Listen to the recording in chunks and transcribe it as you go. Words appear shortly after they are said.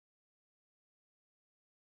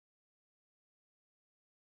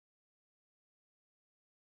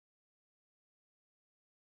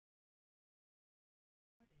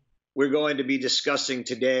We're going to be discussing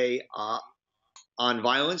today on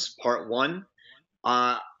violence, part one.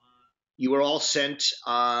 You were all sent,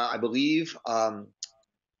 I believe, a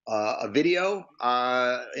video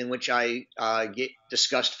in which I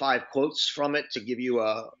discussed 5 quotes from it to give you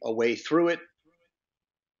a way through it.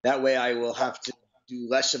 That way I will have to do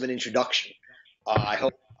less of an introduction. I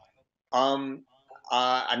hope. I'm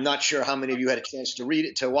not sure how many of you had a chance to read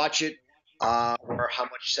it, to watch it, or how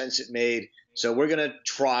much sense it made. So we're going to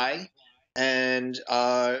try and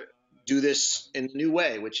do this in a new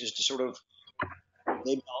way, which is to sort of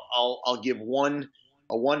maybe I'll give a 1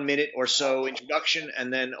 minute or so introduction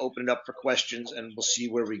and then open it up for questions, and we'll see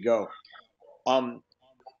where we go. The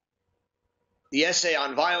essay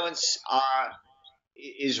on violence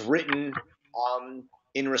is written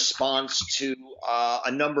in response to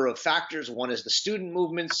a number of factors. One is the student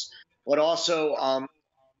movements, but also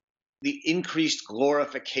the increased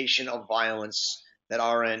glorification of violence that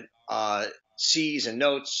Arendt sees and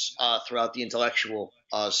notes throughout the intellectual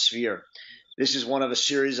sphere. This is one of a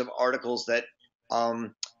series of articles that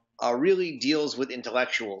really deals with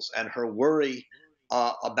intellectuals and her worry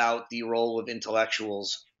about the role of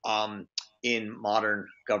intellectuals in modern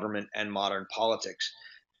government and modern politics.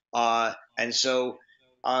 And so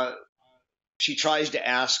she tries to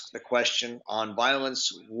ask the question on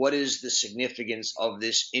violence: what is the significance of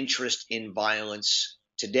this interest in violence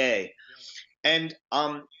today? And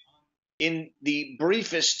in the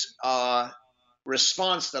briefest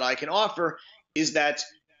response that I can offer is that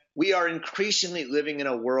we are increasingly living in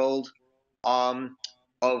a world of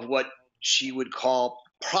what she would call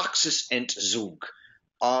Praxisentzug,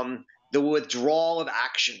 the withdrawal of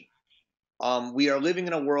action. We are living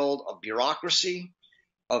in a world of bureaucracy,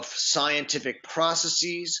 of scientific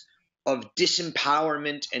processes, of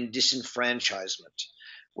disempowerment and disenfranchisement.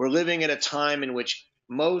 We're living at a time in which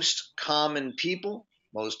most common people,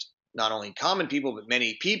 not only common people, but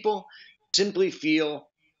many people, simply feel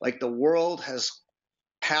like the world has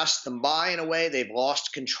passed them by in a way. They've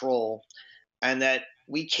lost control, and that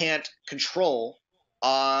we can't control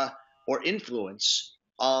or influence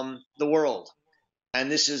the world. And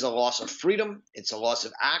this is a loss of freedom, it's a loss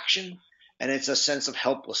of action, and it's a sense of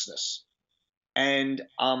helplessness. And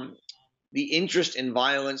the interest in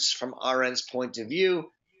violence from Arendt's point of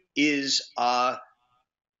view is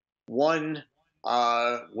one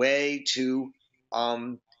way to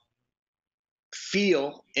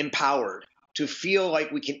feel empowered, to feel like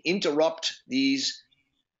we can interrupt these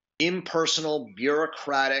impersonal,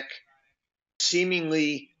 bureaucratic,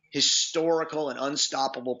 seemingly historical and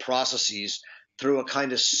unstoppable processes through a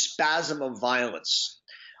kind of spasm of violence.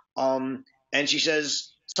 And she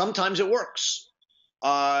says sometimes it works,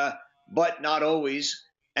 but not always.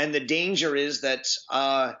 And the danger is that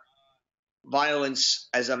violence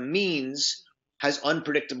as a means has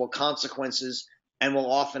unpredictable consequences and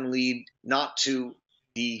will often lead not to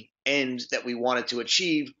the end that we wanted to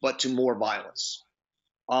achieve, but to more violence.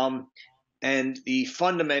 And the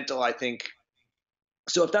fundamental, I think,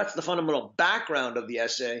 so if that's the fundamental background of the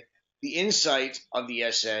essay, the insight of the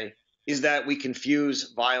essay is that we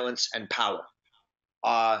confuse violence and power,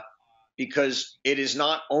 because it is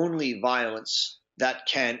not only violence that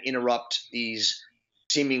can interrupt these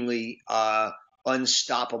seemingly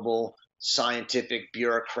unstoppable scientific,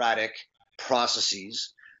 bureaucratic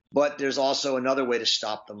processes, but there's also another way to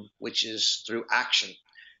stop them, which is through action.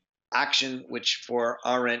 Action, which for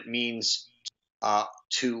Arendt means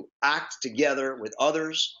to act together with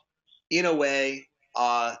others in a way,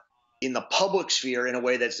 in the public sphere, in a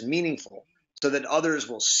way that's meaningful, so that others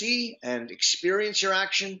will see and experience your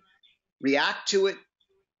action, react to it,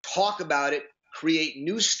 talk about it, create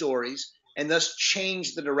new stories, and thus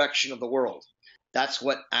change the direction of the world. That's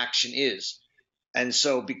what action is. And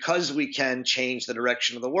so because we can change the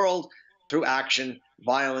direction of the world through action,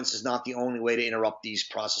 violence is not the only way to interrupt these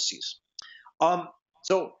processes.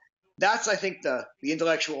 So that's, I think, the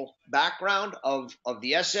intellectual background of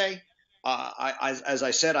the essay. As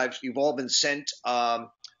I said, you've all been sent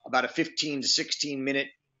about a 15 to 16 minute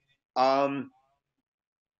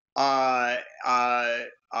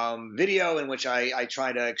video in which I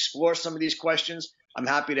try to explore some of these questions. I'm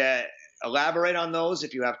happy to elaborate on those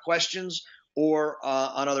if you have questions, or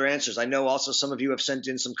on other answers. I know also some of you have sent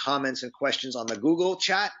in some comments and questions on the Google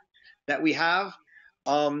chat that we have.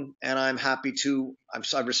 And I'm happy to,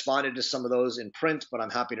 I've responded to some of those in print, but I'm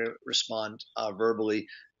happy to respond verbally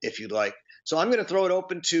if you'd like. So I'm going to throw it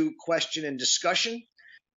open to question and discussion,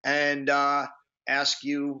 and ask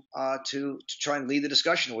you to try and lead the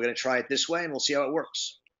discussion. We're going to try it this way, and we'll see how it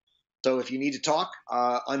works. So if you need to talk,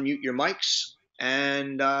 unmute your mics,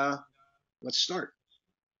 and let's start.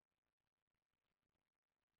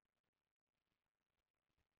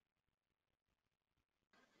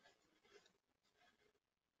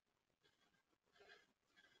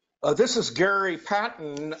 This is Gary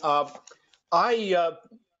Patton. I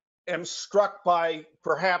am struck by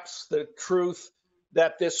perhaps the truth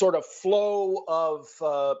that this sort of flow of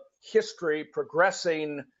history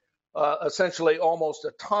progressing essentially almost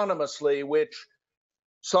autonomously, which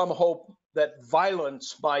some hope that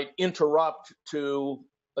violence might interrupt to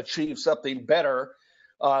achieve something better,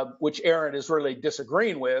 which Arendt is really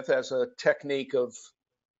disagreeing with as a technique of,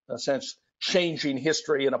 in a sense, changing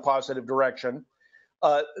history in a positive direction.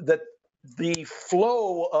 That the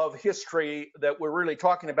flow of history that we're really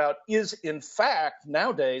talking about is, in fact,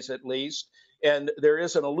 nowadays at least, and there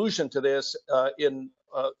is an allusion to this in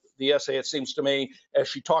the essay, it seems to me, as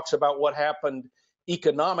she talks about what happened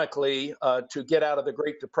economically to get out of the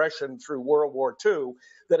Great Depression through World War II,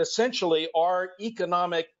 that essentially our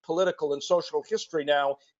economic, political, and social history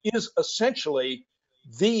now is essentially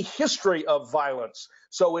the history of violence.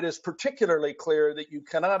 So it is particularly clear that you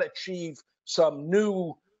cannot achieve some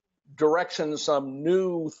new direction, some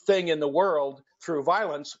new thing in the world through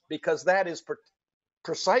violence, because that is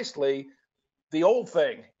precisely the old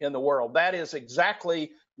thing in the world. That is exactly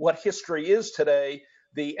what history is today,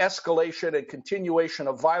 the escalation and continuation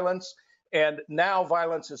of violence. And now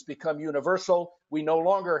violence has become universal. We no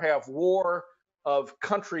longer have war of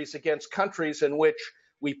countries against countries in which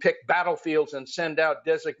we pick battlefields and send out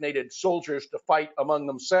designated soldiers to fight among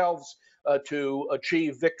themselves to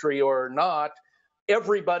achieve victory or not.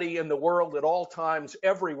 Everybody in the world at all times,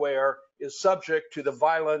 everywhere, is subject to the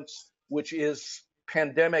violence which is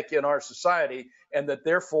pandemic in our society, and that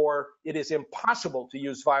therefore it is impossible to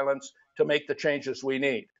use violence to make the changes we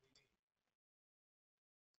need.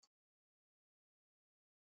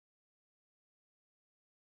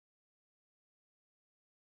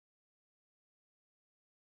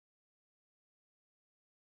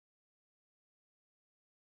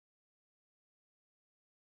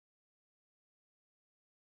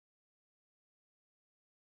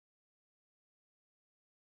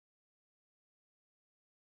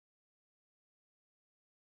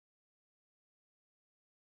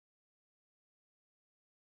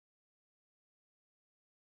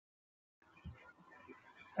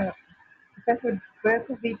 Professor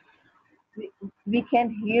Berkowitz, we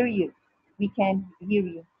can't hear you. We can't hear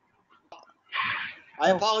you. I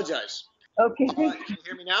apologize. Okay. Can you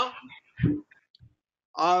hear me now?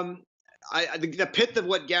 The pith of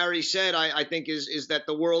what Gary said, I think, is that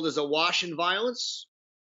the world is awash in violence,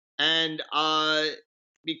 and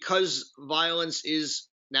because violence is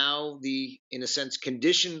now the, in a sense,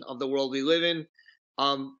 condition of the world we live in,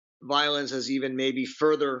 violence has even maybe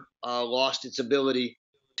further lost its ability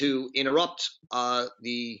to interrupt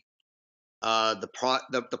the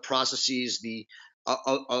processes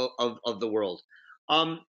of the world.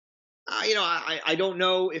 I don't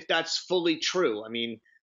know if that's fully true. I mean,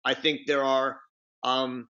 I think there are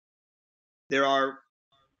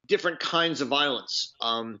different kinds of violence,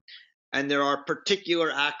 and there are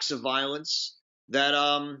particular acts of violence that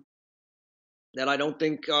that I don't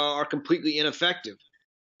think are completely ineffective.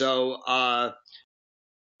 So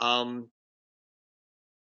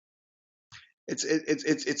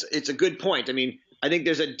it's a good point. I mean, I think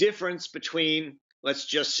there's a difference between, let's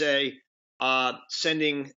just say,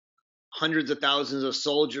 sending hundreds of thousands of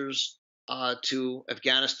soldiers to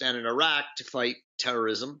Afghanistan and Iraq to fight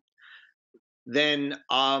terrorism than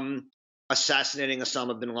assassinating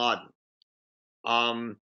Osama bin Laden.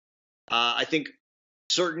 I think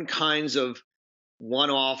certain kinds of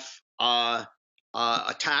one-off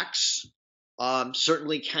attacks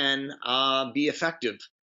certainly can be effective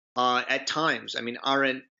at times. I mean,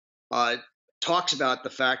 Arendt talks about the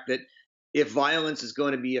fact that if violence is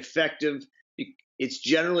going to be effective, it's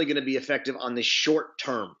generally going to be effective on the short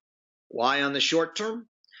term. Why on the short term?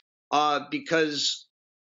 Because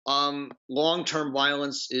long-term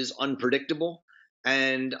violence is unpredictable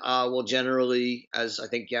and will generally, as I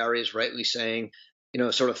think Gary is rightly saying,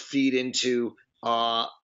 sort of feed into a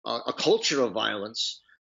culture of violence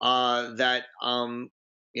that,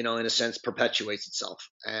 in a sense, perpetuates itself.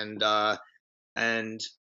 But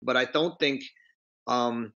I don't think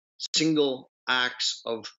single acts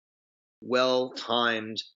of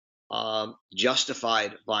well-timed,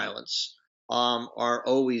 justified violence are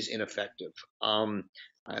always ineffective.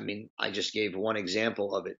 I mean, I just gave one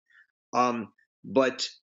example of it, but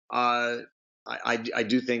I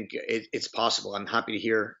do think it's possible. I'm happy to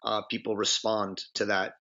hear people respond to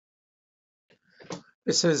that.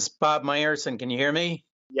 This is Bob Meyerson. Can you hear me?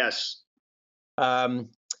 Yes. I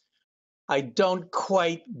don't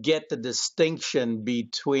quite get the distinction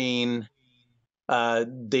between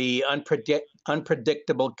the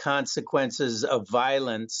unpredictable consequences of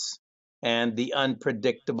violence and the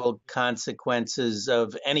unpredictable consequences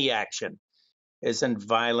of any action. Isn't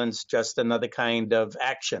violence just another kind of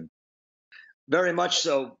action? Very much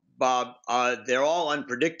so, Bob. They're all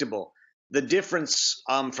unpredictable. The difference,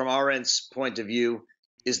 from Arendt's point of view,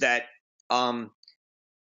 is that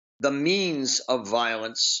the means of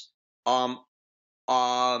violence um,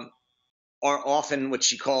 are often what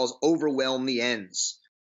she calls overwhelm the ends.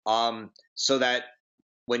 So that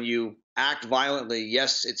when you act violently,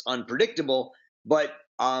 yes, it's unpredictable, but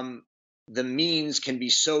the means can be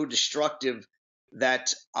so destructive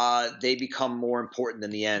that they become more important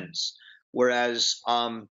than the ends. Whereas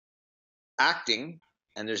acting,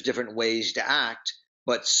 and there's different ways to act,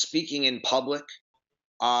 but speaking in public,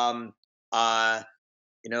 um, I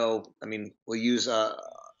mean, we'll use a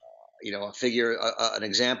figure, an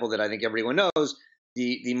example that I think everyone knows,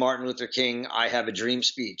 the Martin Luther King "I Have a Dream"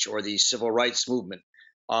 speech, or the civil rights movement,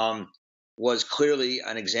 was clearly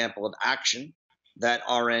an example of action that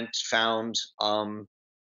Arendt found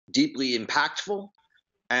deeply impactful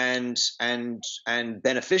and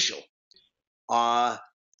beneficial.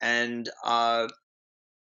 And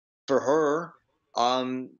for her,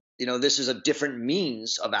 this is a different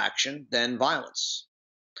means of action than violence.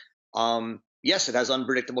 Yes, it has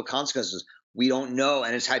unpredictable consequences. We don't know,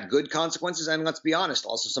 and it's had good consequences, and let's be honest,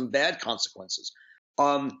 also some bad consequences.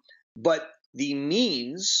 But the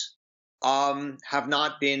means have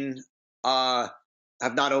not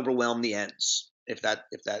overwhelmed the ends. If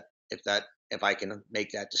I can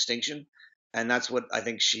make that distinction, and that's what I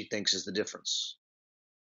think she thinks is the difference.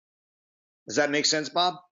 Does that make sense,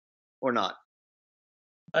 Bob, or not?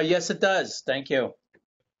 Yes, it does. Thank you.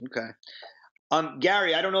 Okay.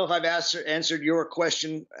 Gary, I don't know if I've answered your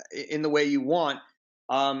question in the way you want.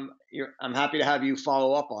 I'm happy to have you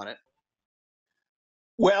follow up on it.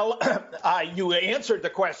 Well, you answered the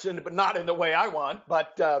question, but not in the way I want.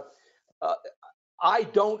 But I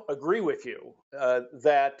don't agree with you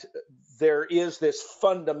that there is this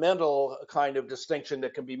fundamental kind of distinction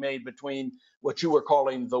that can be made between what you were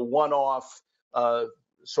calling the one-off,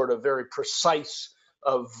 sort of very precise,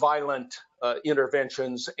 violent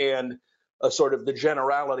interventions and sort of the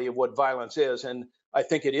generality of what violence is. And I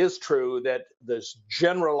think it is true that this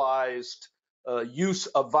generalized use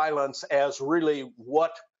of violence as really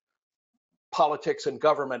what politics and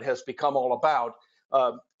government has become all about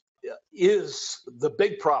is the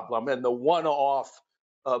big problem. And the one-off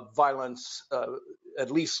violence, at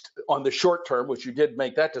least on the short term, which you did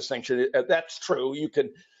make that distinction, that's true. You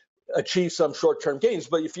can achieve some short-term gains.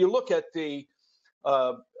 But if you look at the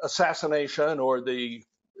assassination or the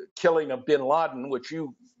killing of bin Laden, which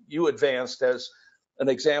you advanced as an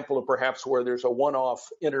example of perhaps where there's a one-off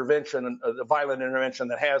intervention, a violent intervention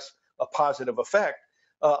that has a positive effect,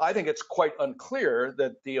 I think it's quite unclear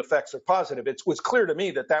that the effects are positive. It was clear to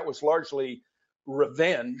me that that was largely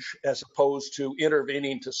revenge as opposed to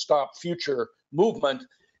intervening to stop future movement.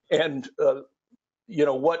 And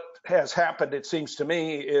what has happened, it seems to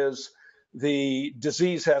me, is the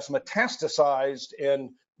disease has metastasized and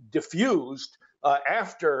diffused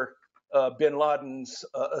after bin Laden's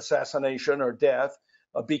assassination or death,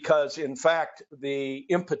 because in fact the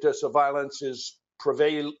impetus of violence is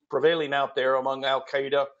prevailing out there among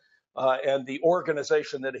Al-Qaeda and the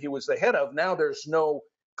organization that he was the head of. Now there's no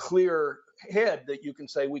clear head that you can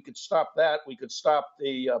say we could stop that, we could stop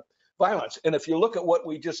the violence. And if you look at what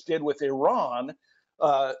we just did with Iran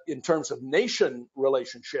in terms of nation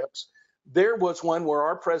relationships, there was one where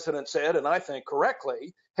our president said, and I think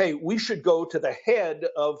correctly, hey, we should go to the head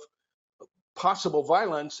of possible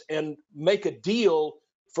violence and make a deal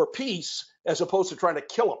for peace as opposed to trying to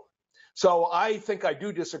kill them. So I think I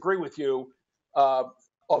do disagree with you,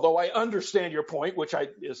 although I understand your point, which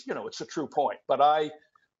is, it's a true point. But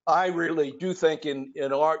I really do think in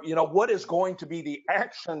our, what is going to be the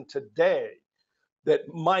action today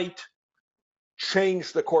that might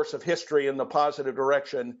change the course of history in the positive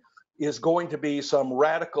direction is going to be some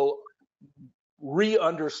radical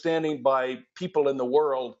re-understanding by people in the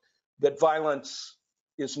world that violence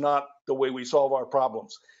is not the way we solve our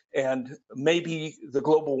problems. And maybe the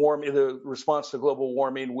response to global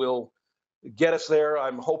warming will get us there.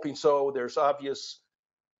 I'm hoping so. There's obvious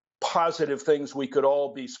positive things we could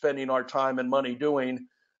all be spending our time and money doing,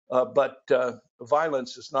 but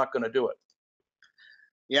violence is not going to do it.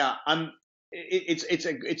 Yeah,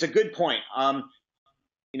 it's a good point. I'm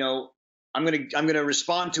gonna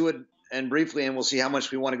respond to it and briefly, and we'll see how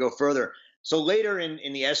much we want to go further. So later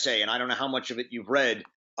in the essay, and I don't know how much of it you've read,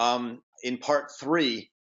 in part 3,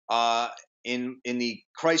 in the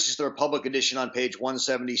Crisis of the Republic edition on page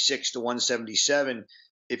 176 to 177,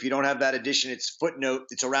 if you don't have that edition,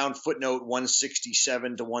 it's around footnote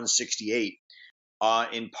 167 to 168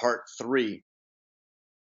 in part 3.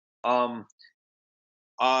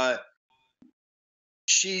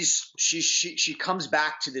 She comes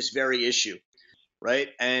back to this very issue, right?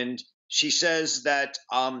 And she says that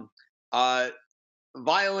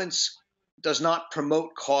violence does not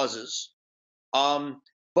promote causes,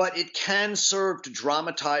 but it can serve to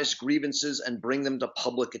dramatize grievances and bring them to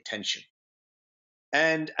public attention.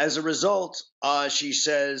 And as a result, she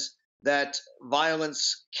says that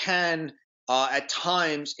violence can, at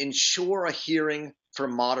times, ensure a hearing for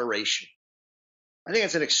moderation. I think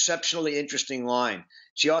it's an exceptionally interesting line.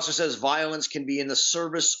 She also says violence can be in the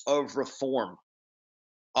service of reform.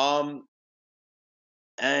 And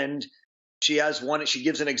she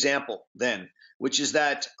gives an example then, which is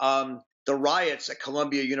that the riots at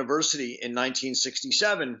Columbia University in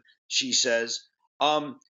 1967, she says,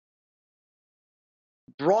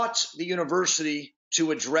 brought the university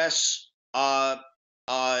to address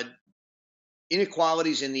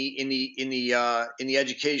inequalities in the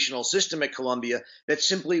educational system at Columbia that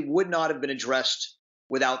simply would not have been addressed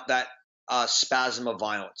without that spasm of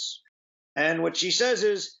violence. And what she says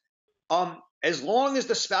is, as long as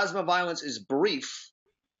the spasm of violence is brief,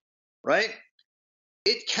 right,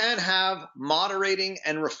 it can have moderating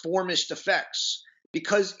and reformist effects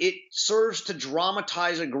because it serves to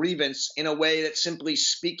dramatize a grievance in a way that simply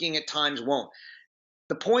speaking at times won't.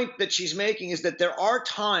 The point that she's making is that there are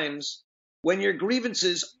times when your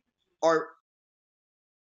grievances are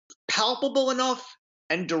palpable enough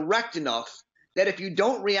and direct enough that if you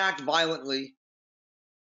don't react violently,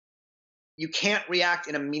 you can't react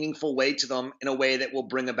in a meaningful way to them in a way that will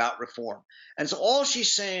bring about reform. And so all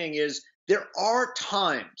she's saying is there are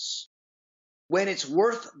times when it's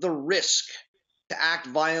worth the risk to act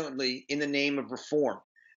violently in the name of reform.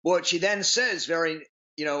 What she then says in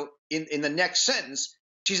the next sentence,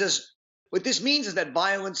 she says, what this means is that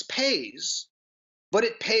violence pays, but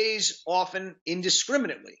it pays often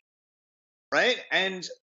indiscriminately, right? And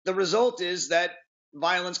the result is that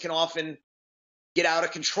violence can often get out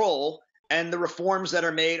of control, and the reforms that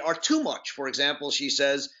are made are too much. For example, she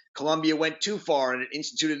says Columbia went too far and it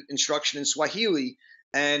instituted instruction in Swahili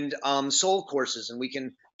and soul courses, and we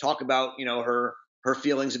can talk about her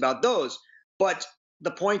feelings about those. But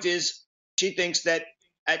the point is, she thinks that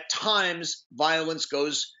at times violence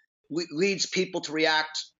leads people to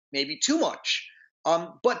react maybe too much.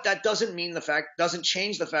 But that doesn't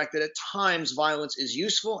change the fact that at times violence is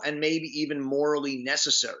useful and maybe even morally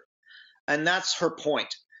necessary. And that's her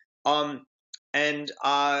point. While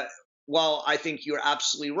I think you're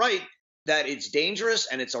absolutely right that it's dangerous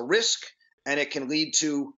and it's a risk and it can lead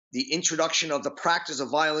to the introduction of the practice of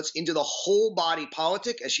violence into the whole body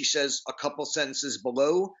politic, as she says a couple sentences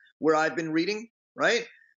below where I've been reading, right?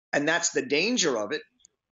 And that's the danger of it.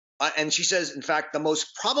 And she says, in fact, the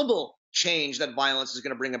most probable change that violence is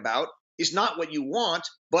going to bring about is not what you want,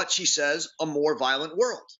 but she says a more violent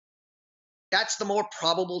world. That's the more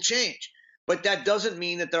probable change. But that doesn't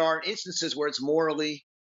mean that there aren't instances where it's morally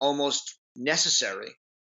almost necessary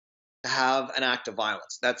to have an act of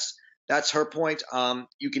violence. That's her point.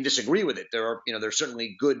 You can disagree with it. There are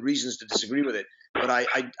certainly good reasons to disagree with it, but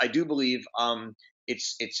I do believe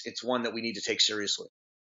it's one that we need to take seriously.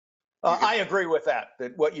 I agree with that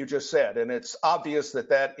what you just said, and it's obvious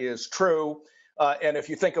that is true. And if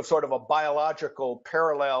you think of sort of a biological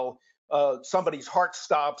parallel, somebody's heart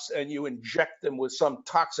stops and you inject them with some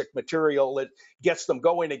toxic material that gets them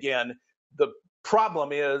going again. The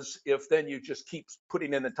problem is if then you just keep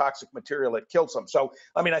putting in the toxic material, it kills them. So,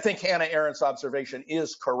 I think Hannah Arendt's observation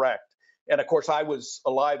is correct. And of course, I was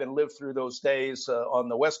alive and lived through those days on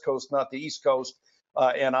the West Coast, not the East Coast.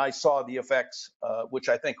 And I saw the effects, which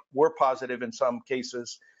I think were positive in some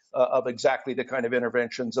cases, of exactly the kind of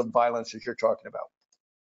interventions of violence as you're talking about.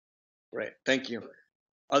 Great. Thank you.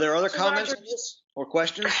 Are there other comments on this or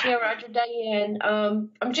questions? Yeah, Roger, Diane.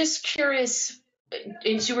 I'm just curious,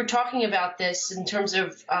 as you were talking about this in terms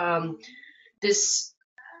of this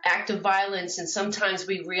act of violence, and sometimes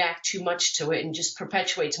we react too much to it and just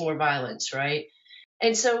perpetuates more violence, right?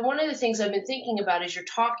 And so one of the things I've been thinking about as you're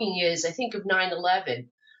talking is, I think of 9/11,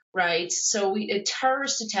 right? So a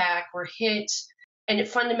terrorist attack, we're hit, and it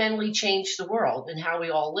fundamentally changed the world and how we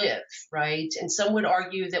all live, right? And some would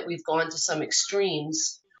argue that we've gone to some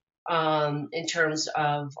extremes in terms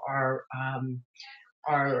of our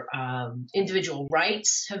individual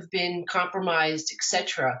rights have been compromised,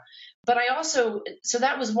 etc. But so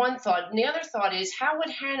that was one thought. And the other thought is, how would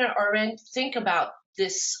Hannah Arendt think about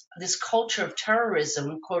this culture of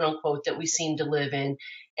terrorism, quote unquote, that we seem to live in,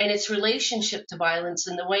 and its relationship to violence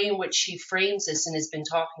and the way in which she frames this and has been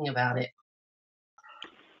talking about it.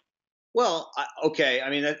 Well, okay. I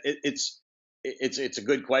mean, it's a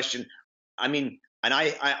good question. I mean, and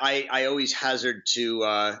I always hazard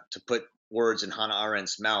to put words in Hannah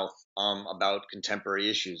Arendt's mouth about contemporary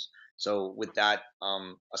issues. So with that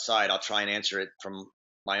aside, I'll try and answer it from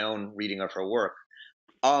my own reading of her work.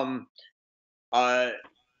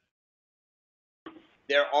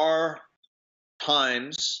 There are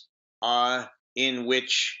times in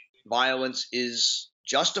which violence is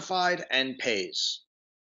justified and pays.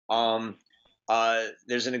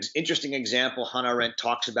 There's an interesting example Hannah Arendt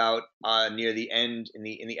talks about near the end in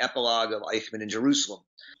the epilogue of Eichmann in Jerusalem.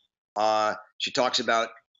 She talks about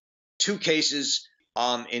two cases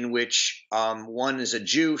in which one is a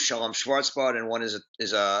Jew, Shalom Schwarzbard, and one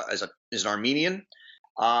is an Armenian,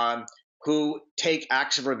 who take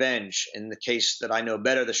acts of revenge. In the case that I know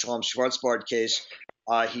better, the Shalom Schwarzbard case,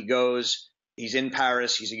 he's in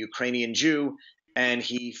Paris, he's a Ukrainian Jew, and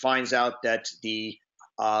he finds out that the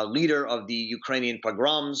leader of the Ukrainian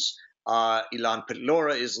pogroms, Ilan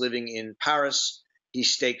Petlura, is living in Paris. He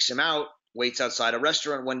stakes him out, waits outside a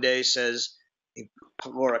restaurant one day, says,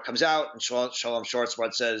 Petlura comes out, and Shalom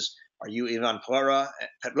Schwarzbard says, "Are you Ilan Petlura?"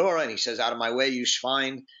 And he says, "Out of my way, you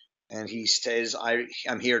schwein." And he says,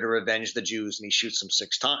 I'm here to revenge the Jews. And he shoots him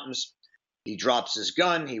 6 times. He drops his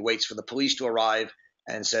gun. He waits for the police to arrive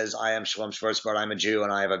and says, "I am Shalom Schwarzbard. I'm a Jew,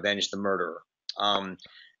 and I have avenged the murderer."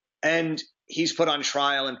 And he's put on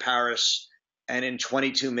trial in Paris. And in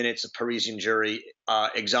 22 minutes, a Parisian jury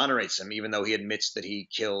exonerates him, even though he admits that he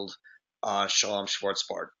killed Shalom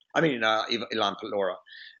Schwarzbard. Ilan Petlura.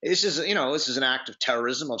 This is an act of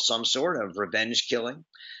terrorism of some sort, of revenge killing.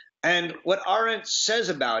 And what Arendt says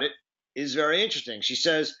about it is very interesting. She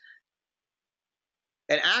says,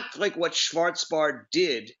 an act like what Schwarzbard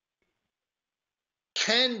did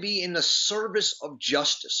can be in the service of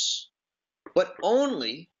justice, but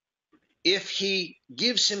only if he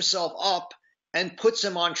gives himself up and puts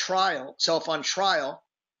self on trial,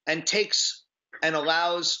 and takes and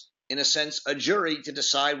allows, in a sense, a jury to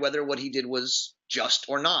decide whether what he did was just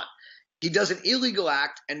or not. He does an illegal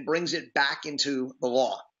act and brings it back into the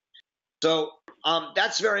law. So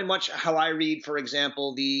that's very much how I read, for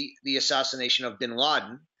example, the assassination of bin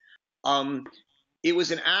Laden. It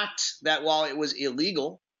was an act that, while it was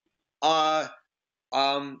illegal,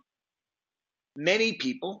 many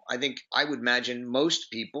people, I would imagine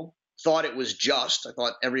most people, thought it was just.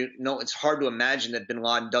 It's hard to imagine that bin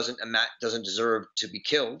Laden doesn't deserve to be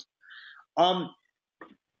killed.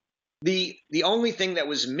 The only thing that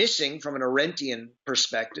was missing from an Arendtian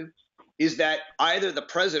perspective is that either the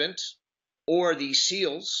president or the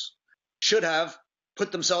SEALs should have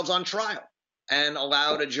put themselves on trial and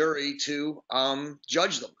allowed a jury to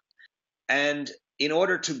judge them. And in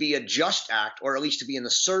order to be a just act, or at least to be in the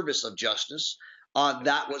service of justice,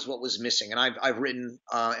 that was what was missing. And I've written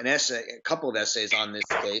a couple of essays on this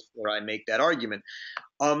case where I make that argument.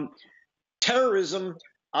 Terrorism,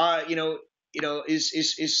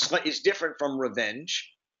 is different from revenge.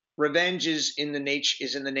 Revenge is in the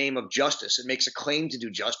name of justice. It makes a claim to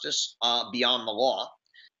do justice beyond the law.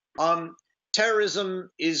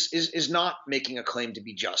 Terrorism is not making a claim to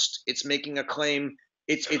be just. It's making a claim.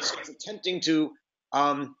 It's attempting to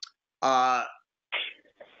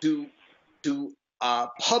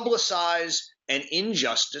publicize an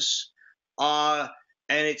injustice, and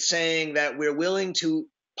it's saying that we're willing to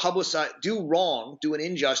do an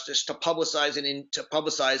injustice to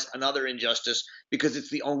publicize another injustice because it's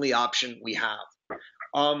the only option we have.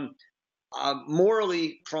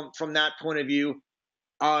 Morally, from that point of view,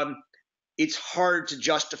 it's hard to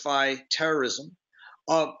justify terrorism,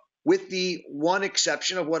 with the one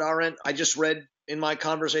exception of what I just read in my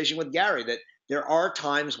conversation with Gary, that there are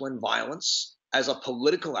times when violence as a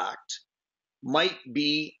political act might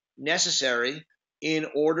be necessary in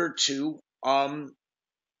order to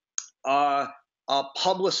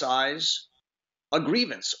publicize a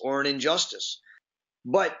grievance or an injustice.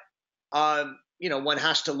 But one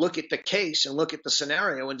has to look at the case and look at the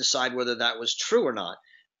scenario and decide whether that was true or not.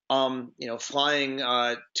 Flying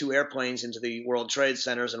 2 airplanes into the World Trade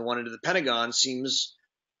Centers and one into the Pentagon seems,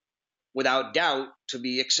 without doubt, to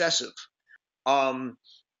be excessive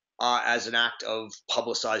as an act of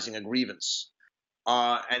publicizing a grievance.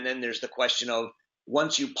 And then there's the question of,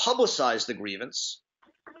 once you publicize the grievance,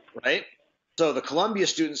 right? So the Columbia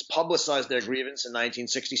students publicized their grievance in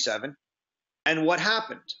 1967. And what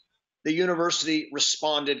happened? The university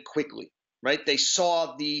responded quickly, right? They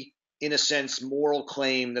saw the, in a sense, moral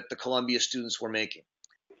claim that the Columbia students were making.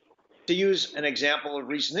 To use an example of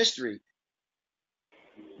recent history,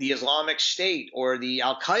 the Islamic State or the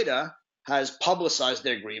Al-Qaeda has publicized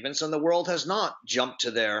their grievance, and the world has not jumped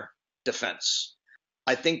to their defense.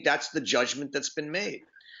 I think that's the judgment that's been made.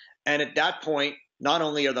 And at that point, not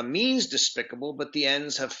only are the means despicable, but the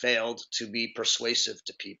ends have failed to be persuasive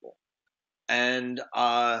to people. And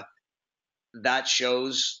that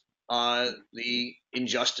shows the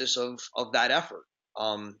injustice of that effort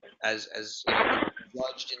as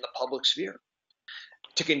judged in the public sphere.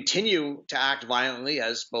 To continue to act violently,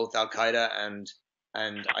 as both Al-Qaeda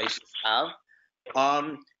and ISIS have,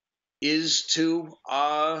 is to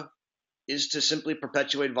simply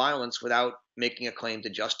perpetuate violence without making a claim to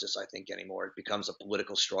justice, I think, anymore. It becomes a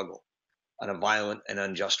political struggle, and a violent and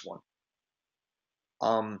unjust one.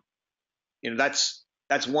 That's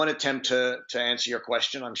one attempt to answer your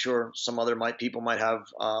question. I'm sure some other people might have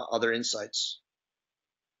other insights.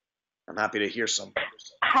 I'm happy to hear some.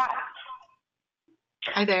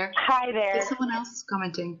 Hi there. Hi there. Is someone else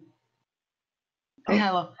commenting? Oh,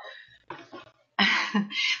 hello.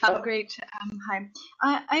 Great. Hi.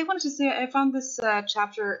 I wanted to say I found this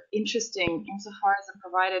chapter interesting insofar as it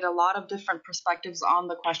provided a lot of different perspectives on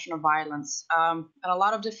the question of violence, and a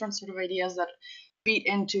lot of different sort of ideas that feed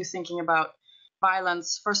into thinking about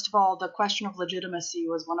violence. First of all, the question of legitimacy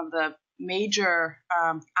was one of the major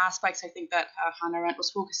aspects I think that Hannah Arendt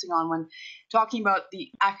was focusing on when talking about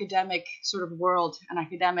the academic sort of world and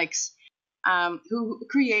academics who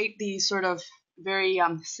create these sort of very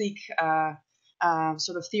sleek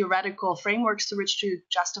sort of theoretical frameworks to which to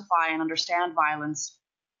justify and understand violence,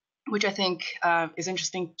 which I think is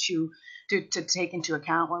interesting to take into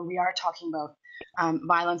account when we are talking about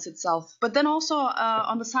violence itself. But then also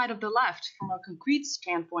on the side of the left, from a concrete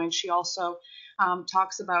standpoint, she also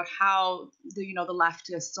talks about how the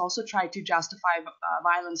leftists also try to justify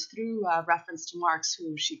violence through reference to Marx,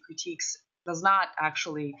 who she critiques does not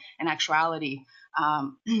actually, in actuality,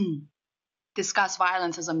 discuss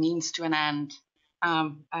violence as a means to an end.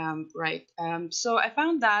 Right. So I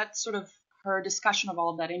found that sort of her discussion of all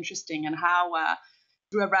of that interesting, and how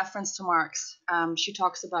through a reference to Marx, she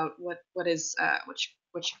talks about what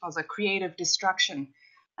she calls a creative destruction,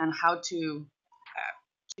 and how to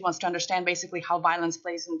she wants to understand basically how violence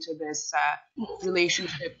plays into this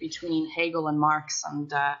relationship between Hegel and Marx, and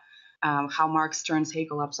how Marx turns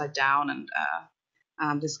Hegel upside down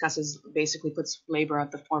and basically puts labor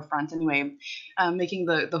at the forefront anyway, making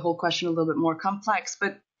the whole question a little bit more complex.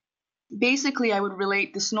 But basically, I would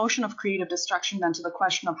relate this notion of creative destruction then to the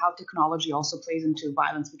question of how technology also plays into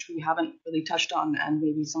violence, which we haven't really touched on, and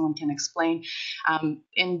maybe someone can explain. And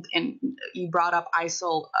you brought up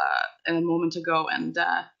ISIL a moment ago, and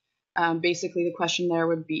basically the question there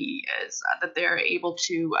would be is that they're able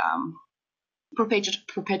to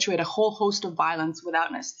perpetuate a whole host of violence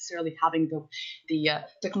without necessarily having the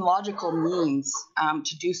technological means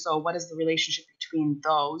to do so. What is the relationship between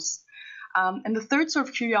those? And the third sort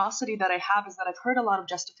of curiosity that I have is that I've heard a lot of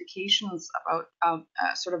justifications about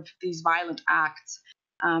sort of these violent acts.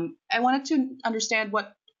 I wanted to understand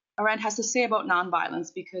what Arendt has to say about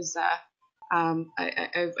nonviolence, because I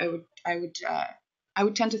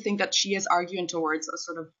would tend to think that she is arguing towards a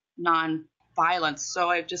sort of non-violence. So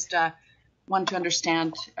I just want to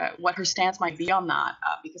understand what her stance might be on that,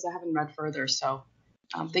 because I haven't read further. So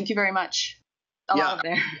thank you very much. A lot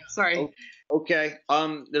there. Sorry. Okay.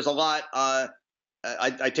 There's a lot. I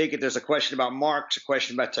take it there's a question about Marx, a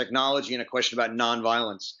question about technology, and a question about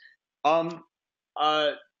nonviolence.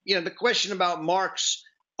 The question about Marx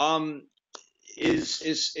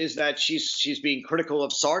is that she's being critical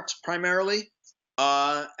of Sartre primarily,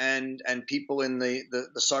 and people in the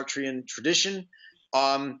Sartrean tradition,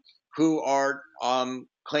 who are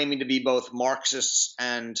claiming to be both Marxists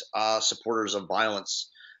and supporters of violence.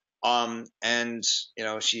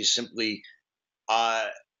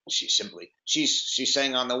 She's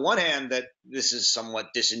saying on the one hand that this is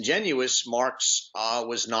somewhat disingenuous. Marx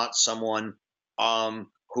was not someone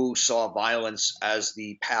who saw violence as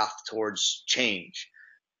the path towards change,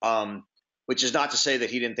 which is not to say that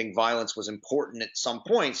he didn't think violence was important at some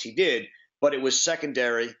points. He did, but it was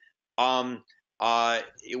secondary.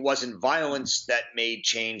 It wasn't violence that made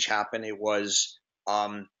change happen. It was,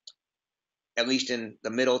 at least in the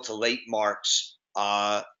middle to late Marx,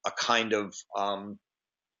 a kind of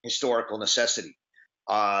historical necessity,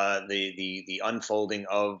 the unfolding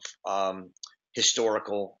of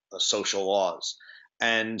historical social laws.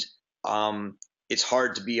 And it's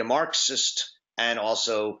hard to be a Marxist and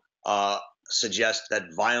also suggest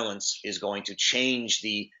that violence is going to change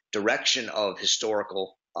the direction of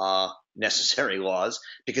historical necessary laws,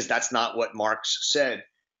 because that's not what Marx said.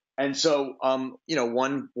 And so,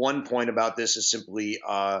 one point about this is simply,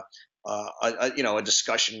 a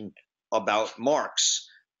discussion about Marx,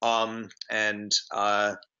 and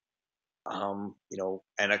a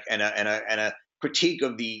critique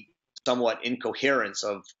of the somewhat incoherence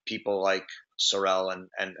of people like Sorel and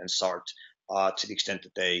Sartre, to the extent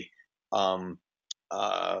that they um,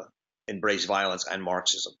 embrace violence and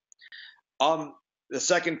Marxism. The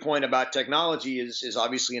second point about technology is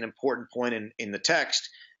obviously an important point in the text.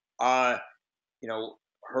 Her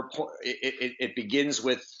it begins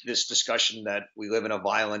with this discussion that we live in a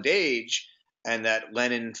violent age, and that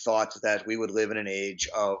Lenin thought that we would live in an age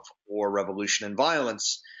of war, revolution, and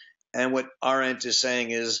violence. And what Arendt is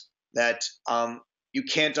saying is that you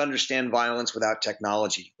can't understand violence without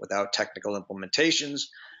technology, without technical implementations.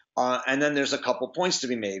 And then there's a couple points to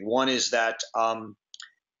be made. One is that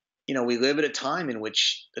we live at a time in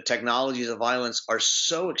which the technologies of violence are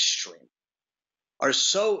so extreme, are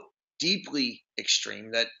so deeply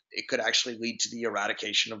extreme, that it could actually lead to the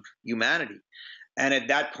eradication of humanity. And at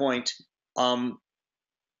that point, the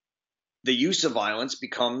use of violence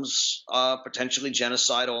becomes potentially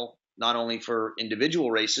genocidal, not only for individual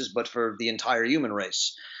races, but for the entire human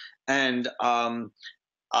race. And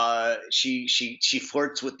she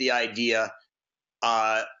flirts with the idea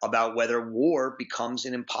about whether war becomes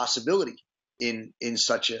an impossibility in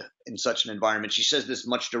such an environment. She says this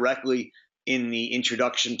much directly in the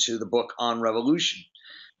introduction to the book On Revolution.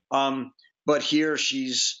 But here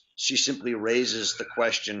she simply raises the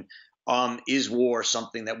question, is war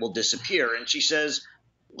something that will disappear? And she says,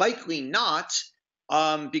 likely not,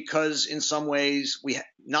 because in some ways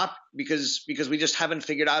because we just haven't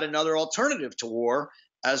figured out another alternative to war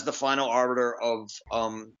as the final arbiter of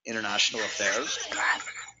international affairs.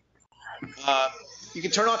 You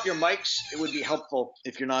can turn off your mics. It would be helpful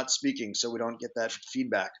if you're not speaking, so we don't get that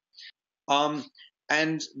feedback. And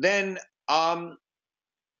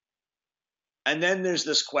then there's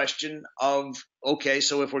this question of, okay,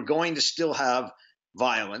 so if we're going to still have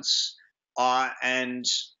violence and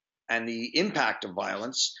the impact of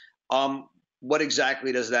violence, what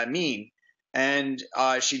exactly does that mean? And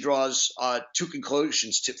she draws two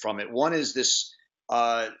conclusions from it. One is this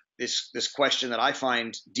question that I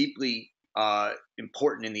find deeply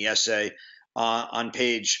important in the essay, on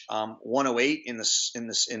page 108 in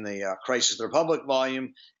the Crisis of the Republic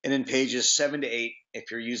volume, and in pages 7 to 8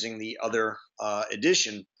 if you're using the other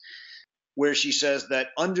edition, where she says that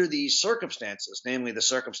under these circumstances, namely the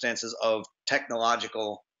circumstances of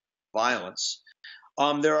technological violence,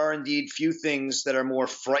 there are indeed few things that are more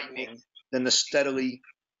frightening than the steadily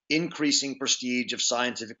increasing prestige of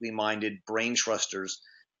scientifically minded brain trusters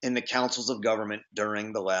in the councils of government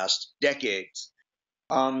during the last decades.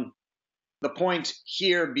 The point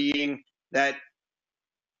here being that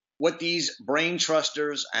what these brain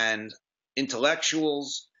trusters and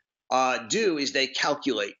intellectuals do is they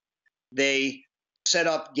calculate. They set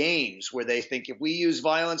up games where they think if we use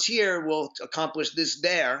violence here, we'll accomplish this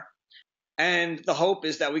there. And the hope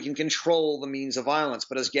is that we can control the means of violence.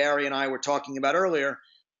 But as Gary and I were talking about earlier,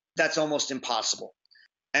 that's almost impossible.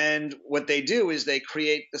 And what they do is they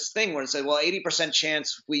create this thing where they say, well, 80%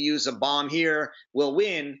 chance if we use a bomb here, we'll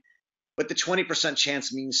win. But the 20%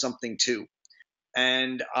 chance means something too.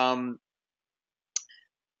 And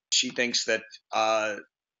she thinks that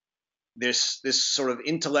this sort of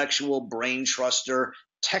intellectual brain truster,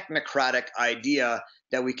 technocratic idea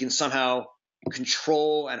that we can somehow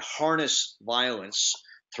control and harness violence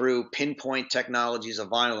through pinpoint technologies of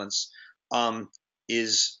violence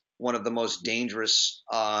is one of the most dangerous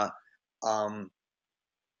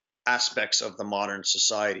aspects of the modern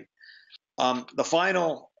society. The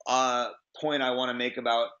final point I want to make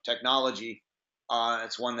about technology,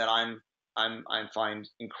 it's one that I find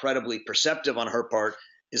incredibly perceptive on her part,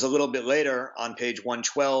 is a little bit later on page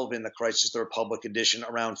 112 in the Crisis of the Republic edition,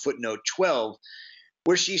 around footnote 12,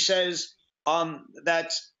 where she says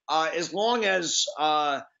that as long as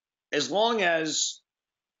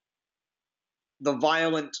the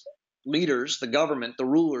violent leaders, the government, the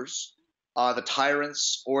rulers, the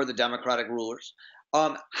tyrants or the democratic rulers,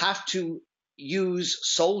 have to use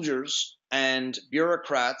soldiers and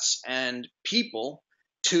bureaucrats and people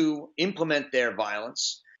to implement their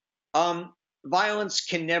violence, violence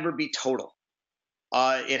can never be total.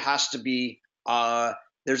 It has to be,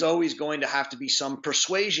 there's always going to have to be some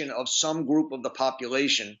persuasion of some group of the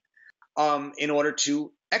population in order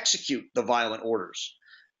to execute the violent orders.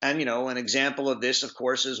 And, an example of this, of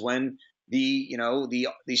course, is when the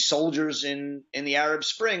soldiers in the Arab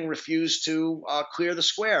Spring refused to clear the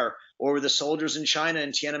square, or the soldiers in China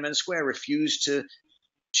in Tiananmen Square refused to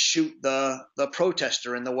shoot the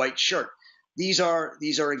protester in the white shirt. these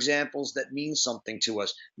are examples that mean something to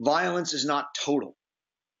us. Violence is not total.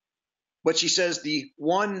 But she says the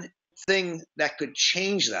one thing that could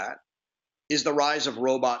change that is the rise of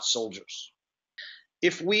robot soldiers.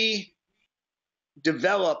 If we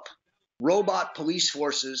develop robot police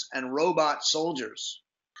forces and robot soldiers,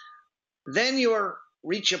 then you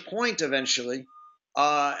reach a point eventually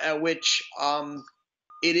at which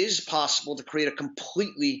it is possible to create a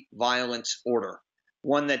completely violent order,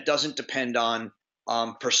 one that doesn't depend on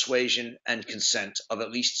persuasion and consent of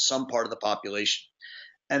at least some part of the population.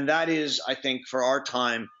 And that is, I think, for our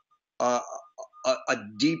time, a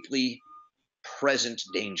deeply present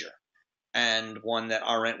danger, and one that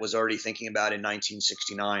Arendt was already thinking about in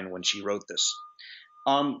 1969 when she wrote this.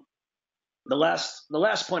 The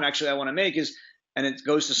last point actually I want to make is, and it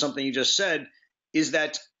goes to something you just said, is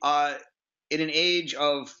that in an age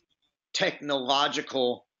of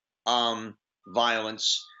technological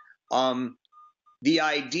violence, the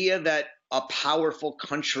idea that a powerful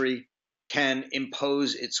country can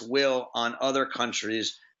impose its will on other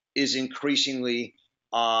countries is increasingly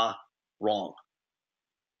wrong.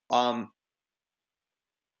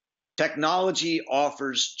 Technology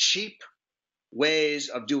offers cheap ways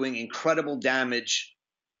of doing incredible damage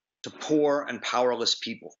to poor and powerless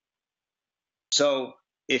people. So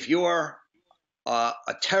if you're a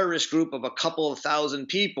terrorist group of a couple of thousand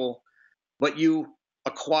people, but you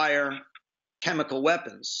acquire chemical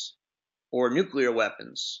weapons or nuclear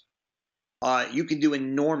weapons, you can do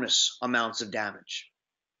enormous amounts of damage.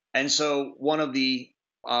 And so one of the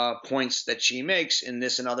points that she makes in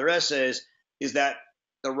this and other essays is that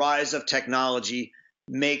the rise of technology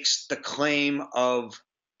makes the claim of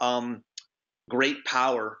great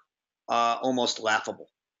power almost laughable,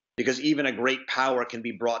 because even a great power can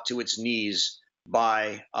be brought to its knees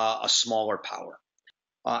by a smaller power.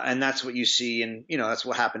 And that's what you see, and that's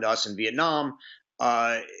what happened to us in Vietnam,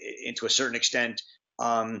 to a certain extent.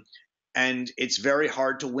 And it's very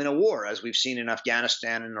hard to win a war, as we've seen in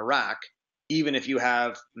Afghanistan and Iraq, even if you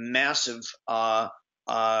have massive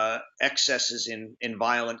excesses in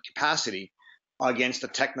violent capacity against a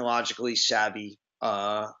technologically savvy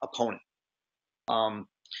opponent.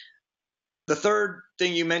 The third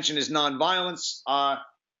thing you mentioned is nonviolence,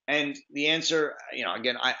 and the answer,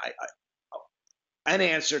 again, an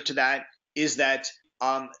answer to that is that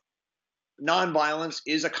nonviolence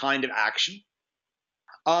is a kind of action,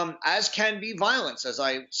 as can be violence, as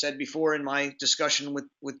I said before in my discussion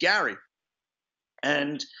with Gary.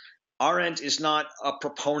 And Arendt is not a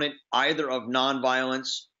proponent either of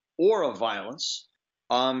nonviolence or of violence.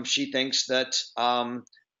 She thinks that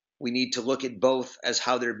we need to look at both as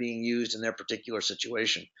how they're being used in their particular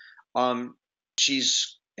situation. She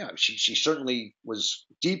certainly was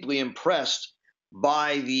deeply impressed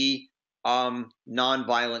by the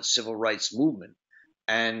nonviolent civil rights movement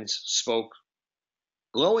and spoke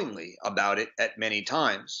glowingly about it at many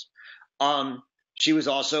times. She was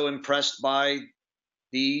also impressed by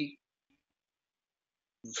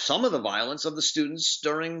some of the violence of the students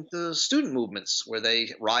during the student movements, where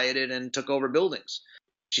they rioted and took over buildings.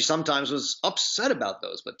 She sometimes was upset about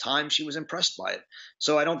those, but times she was impressed by it.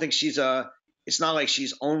 So I don't think it's not like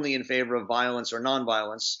she's only in favor of violence or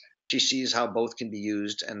nonviolence. She sees how both can be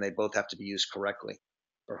used, and they both have to be used correctly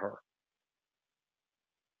for her.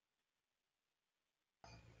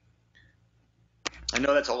 I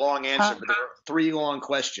know that's a long answer, but there are 3 long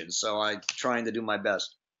questions, so I'm trying to do my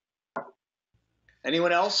best.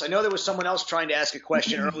 Anyone else? I know there was someone else trying to ask a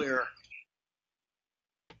question earlier.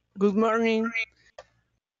 Good morning.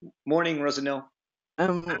 Morning, Rosanil.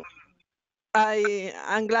 I'm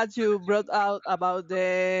glad you brought out about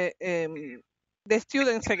the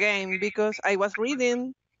students again, because I was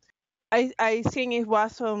reading, I think it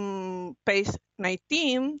was on page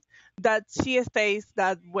 19, that she states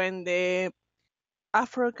that when the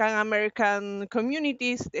African American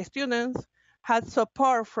communities, the students, had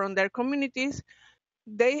support from their communities,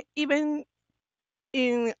 they even,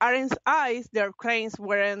 in Arendt's eyes, their claims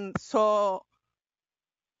weren't so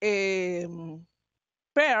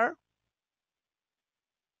fair.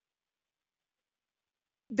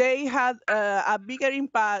 They had a bigger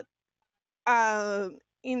impact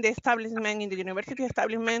in the establishment, in the university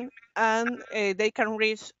establishment, and they can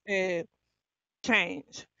reach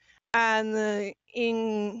change. And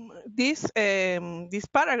in this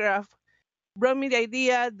paragraph brought me the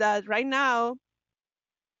idea that right now,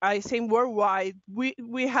 I think worldwide, we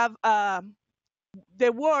have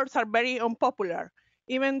the words are very unpopular,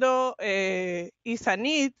 even though it's a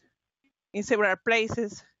need in several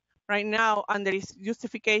places right now, and there is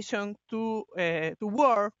justification to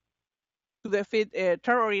war, to defeat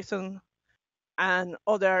terrorism and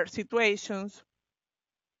other situations,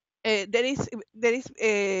 there is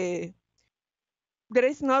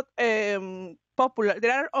not popular.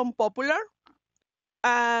 There are unpopular,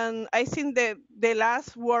 and I think the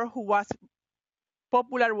last war who was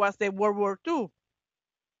popular was the World War II.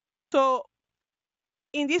 So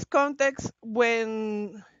in this context,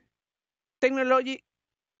 when technology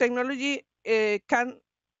can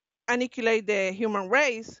annihilate the human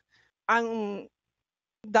race, and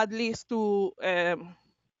that leads to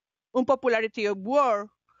unpopularity of war,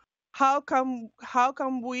 how can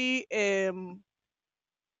we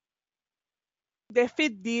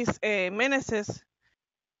defeat these menaces,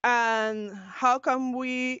 and how can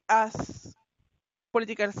we, as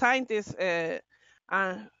political scientists and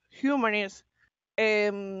humanists,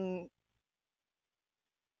 um,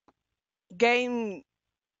 gain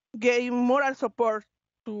moral support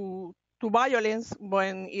to violence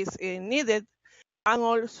when it's needed, and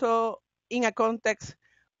also in a context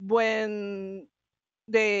when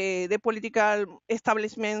the political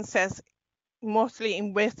establishment says, mostly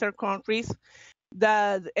in Western countries,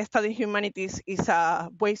 that studying humanities is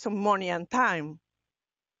a waste of money and time.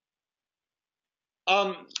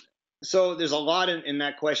 So there's a lot in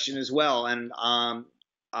that question as well, and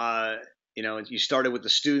you started with the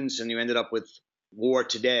students and you ended up with war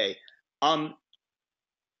today.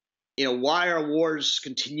 Why are wars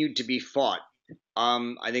continued to be fought?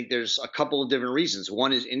 I think there's a couple of different reasons.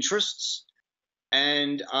 One is interests,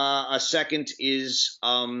 and a second is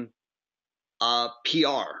PR,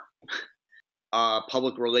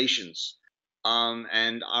 public relations.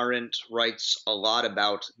 And Arendt writes a lot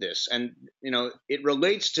about this, and it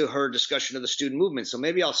relates to her discussion of the student movement. So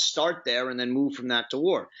maybe I'll start there and then move from that to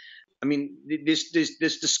war. I mean, this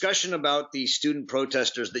discussion about the student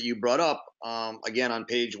protesters that you brought up, again on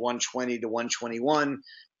page 120 to 121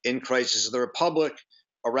 in Crisis of the Republic,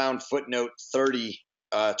 around footnote 30,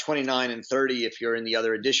 29 and 30, if you're in the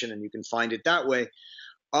other edition, and you can find it that way,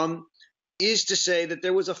 is to say that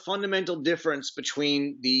there was a fundamental difference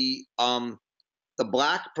between the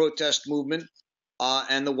black protest movement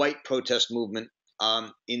and the white protest movement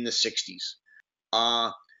in the 60s.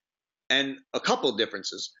 And a couple of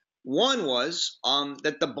differences. One was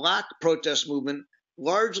that the black protest movement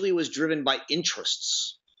largely was driven by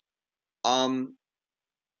interests,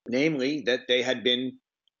 namely that they had been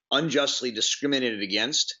unjustly discriminated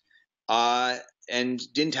against and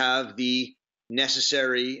didn't have the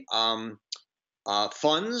necessary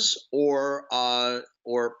funds or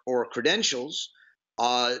credentials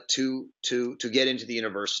to get into the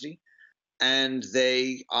university, and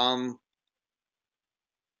they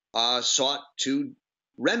sought to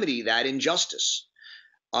remedy that injustice.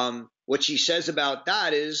 What she says about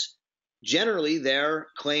that is generally their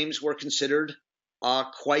claims were considered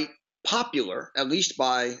quite popular, at least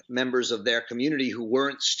by members of their community who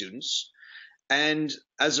weren't students, and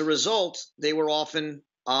as a result, they were often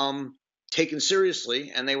taken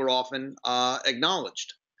seriously and they were often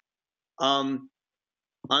acknowledged. On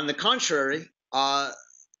the contrary,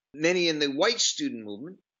 many in the white student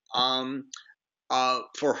movement,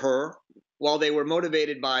 for her, while they were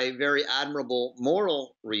motivated by very admirable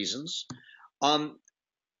moral reasons,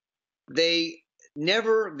 they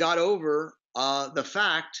never got over the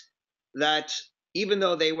fact that even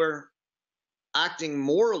though they were acting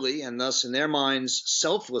morally and thus in their minds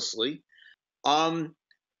selflessly, the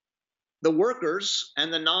workers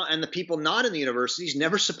and the people not in the universities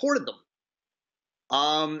never supported them,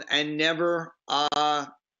 and never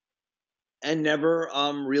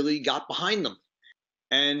really got behind them.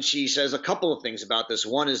 And she says a couple of things about this.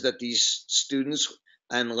 One is that these students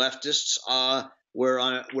and leftists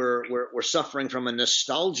were suffering from a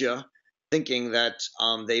nostalgia, thinking that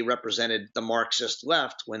they represented the Marxist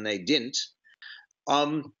left when they didn't.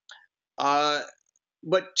 But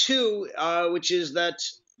two, which is that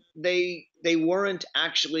they weren't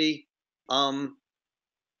actually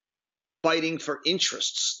fighting for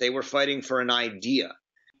interests. They were fighting for an idea.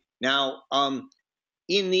 Now,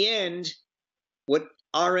 in the end, what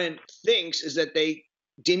Arendt thinks is that they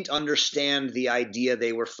didn't understand the idea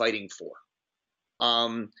they were fighting for.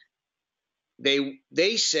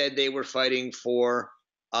 They said they were fighting for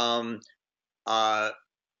the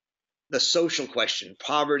social question,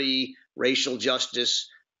 poverty, racial justice,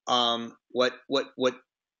 what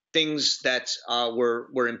things that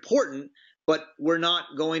were important, but were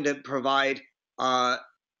not going to provide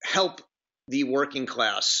help the working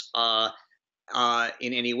class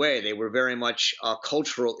in any way. They were very much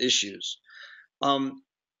cultural issues.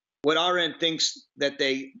 What Arendt thinks that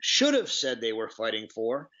they should have said they were fighting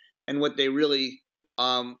for, and what they really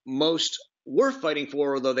most were fighting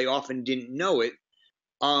for, although they often didn't know it,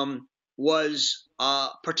 was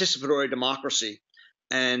participatory democracy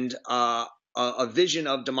and a vision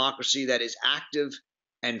of democracy that is active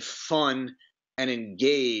and fun and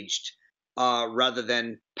engaged rather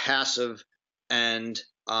than passive and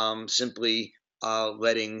simply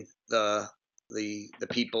letting the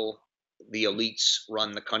people, the elites,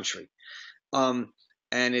 run the country. And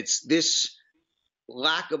it's this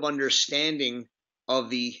lack of understanding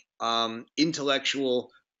of the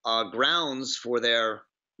intellectual grounds for their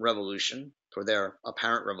revolution, for their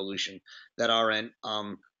apparent revolution, that Arendt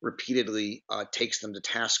repeatedly takes them to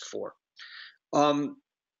task for.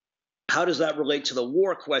 How does that relate to the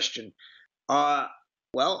war question?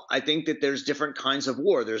 Well, I think that there's different kinds of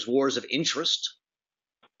war. There's wars of interest.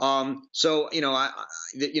 So,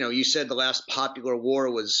 you said the last popular war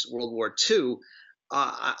was World War II.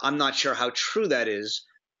 I'm not sure how true that is.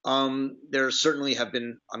 There certainly have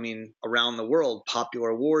been, around the world,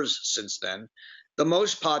 popular wars since then. The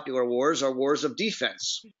most popular wars are wars of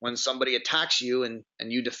defense, when somebody attacks you and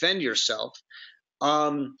you defend yourself.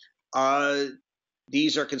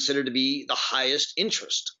 These are considered to be the highest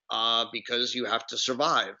interest because you have to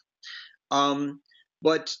survive.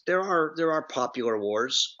 But there are popular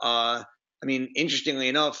wars. Interestingly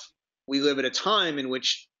enough, we live at a time in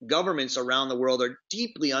which governments around the world are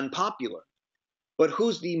deeply unpopular. But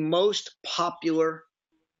who's the most popular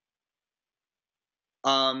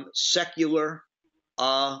secular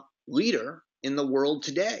leader in the world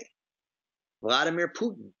today? Vladimir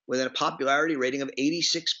Putin, with a popularity rating of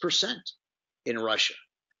 86% in Russia.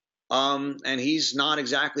 And he's not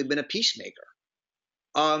exactly been a peacemaker.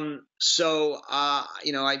 I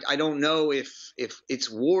don't know if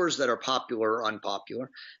it's wars that are popular or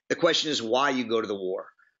unpopular. The question is why you go to the war.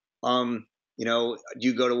 Do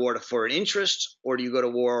you go to war for an interest, or do you go to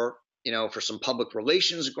war, for some public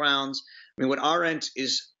relations grounds? What Arendt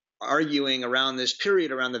is arguing around this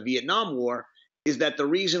period, around the Vietnam War, is that the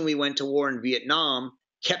reason we went to war in Vietnam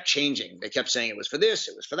kept changing. They kept saying it was for this,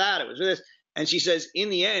 it was for that, it was for this. And she says, in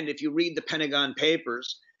the end, if you read the Pentagon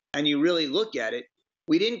Papers and you really look at it,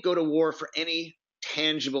 we didn't go to war for any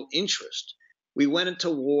tangible interest. We went into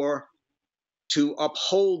war to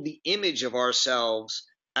uphold the image of ourselves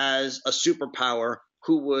as a superpower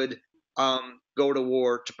who would go to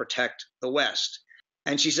war to protect the West.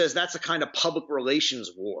 And she says that's a kind of public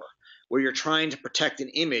relations war where you're trying to protect an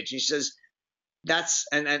image. And she says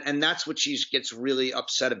that's what she gets really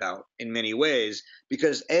upset about in many ways,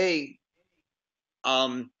 because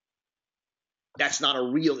that's not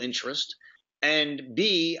a real interest, and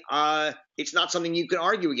B, it's not something you can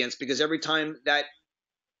argue against, because every time that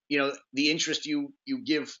the interest you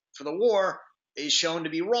give for the war is shown to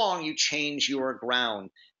be wrong, you change your ground,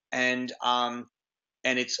 and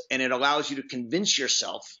it allows you to convince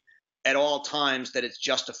yourself at all times that it's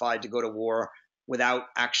justified to go to war without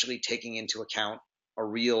actually taking into account a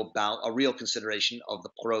real consideration of the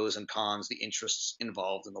pros and cons, the interests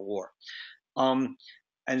involved in the war.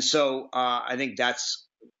 And so I think that's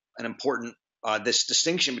an important this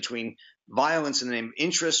distinction between violence in the name of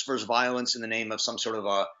interest versus violence in the name of some sort of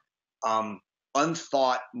a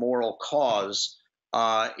unthought moral cause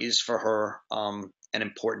is for her an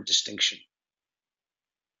important distinction.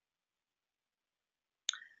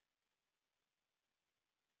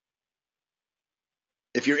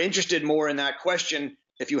 If you're interested more in that question,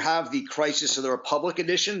 if you have the Crisis of the Republic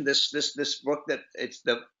edition, this book, that it's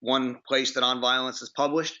the one place that On Violence is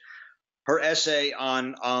published, her essay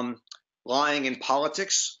on lying in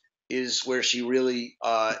politics is where she really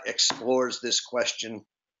explores this question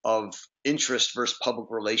of interest versus public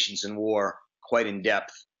relations in war quite in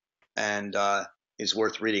depth, and is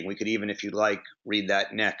worth reading. We could even, if you'd like, read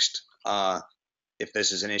that next if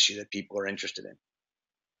this is an issue that people are interested in.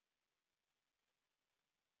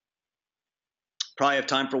 Probably have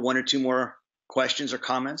time for one or two more questions or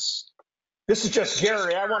comments. This is just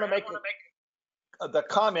Gary. I want to make the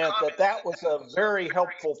comment that was a very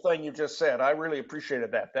helpful thing you just said. I really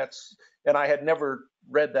appreciated that. And I had never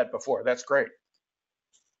read that before. That's great.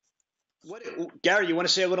 Gary, you want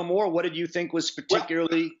to say a little more? What did you think was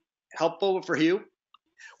particularly helpful for you?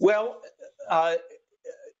 Well,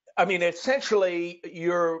 essentially,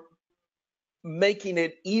 you're making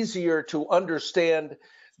it easier to understand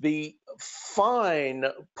the fine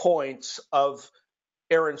points of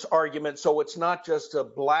Arendt's argument, so it's not just a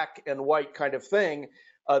black and white kind of thing.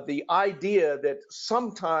 The idea that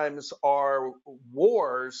sometimes our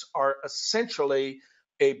wars are essentially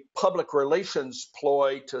a public relations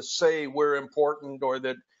ploy to say we're important or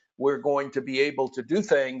that we're going to be able to do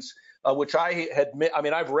things, which I had,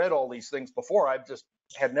 I've read all these things before. I've just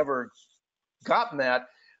had never gotten that.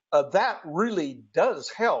 That really does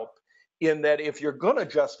help in that if you're going to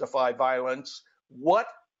justify violence, what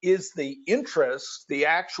is the interest, the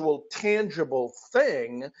actual tangible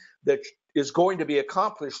thing that is going to be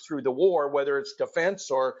accomplished through the war, whether it's defense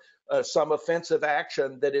or some offensive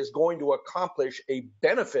action that is going to accomplish a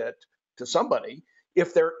benefit to somebody.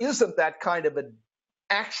 If there isn't that kind of an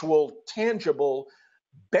actual tangible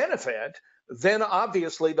benefit, then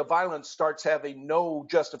obviously the violence starts having no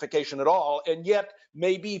justification at all. And yet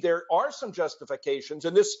maybe there are some justifications.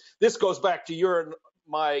 And this goes back to your and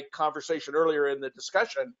my conversation earlier in the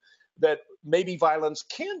discussion, that maybe violence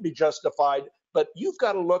can be justified, but you've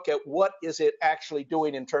got to look at what is it actually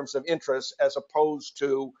doing in terms of interest as opposed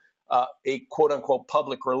to a quote unquote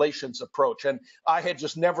public relations approach. And I had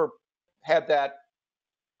just never had that,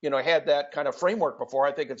 had that kind of framework before.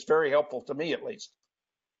 I think it's very helpful to me, at least.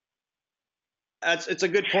 It's a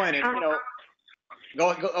good point. And,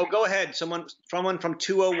 go ahead. Someone from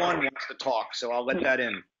 201 wants to talk, so I'll let that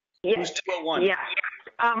in. Yeah. Who's 201? Yeah.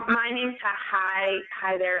 My name's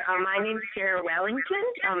hi there. My name's Sarah Wellington.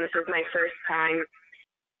 This is my first time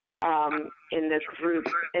in this group.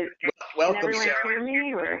 Welcome, can everyone Sarah. hear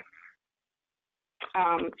me? Or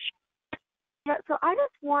yeah. So I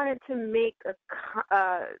just wanted to make a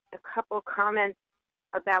couple comments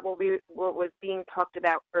about what was being talked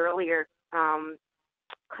about earlier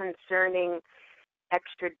concerning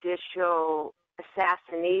extrajudicial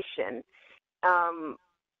assassination.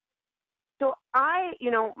 So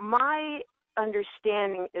my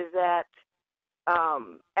understanding is that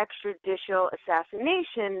extrajudicial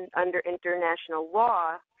assassination under international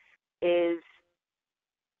law is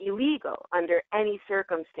illegal under any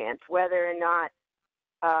circumstance, whether or not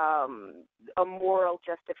a moral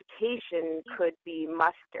justification could be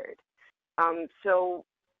mustered. So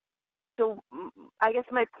I guess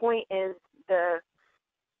my point is that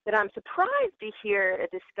I'm surprised to hear a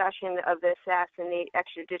discussion of the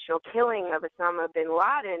extrajudicial killing of Osama bin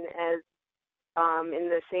Laden as in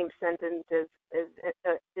the same sentence as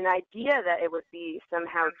an idea that it would be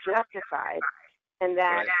somehow justified, and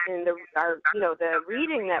that in the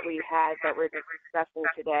reading that we had that we're discussing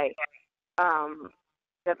today,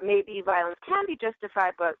 that maybe violence can be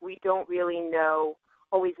justified, but we don't really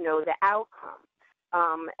always know the outcome.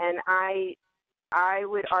 And I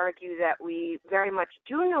would argue that we very much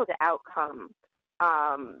do know the outcome,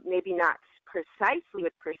 maybe not precisely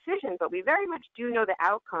with precision, but we very much do know the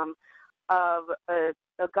outcome of a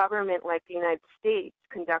government like the United States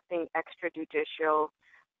conducting extrajudicial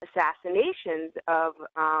assassinations of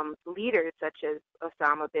leaders such as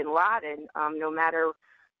Osama bin Laden, no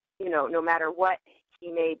matter what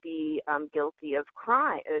he may be guilty of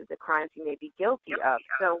the crimes he may be guilty of.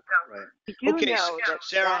 So we do know that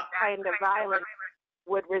Sarah, that kind of violence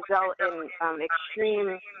would result in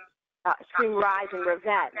extreme rise in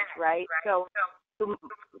revenge, right? So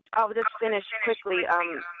I'll just finish quickly.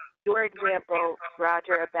 Your example,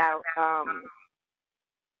 Roger, about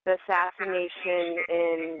the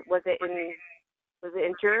assassination was it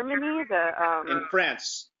in Germany? In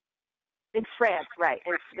France. In France, right?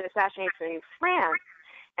 And the assassination in France,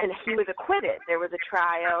 and he was acquitted. There was a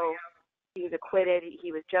trial. He was acquitted.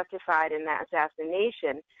 He was justified in that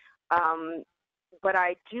assassination. But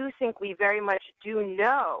I do think we very much do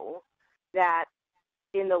know that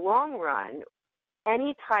in the long run,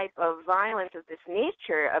 any type of violence of this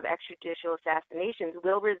nature, of extrajudicial assassinations,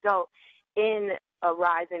 will result in a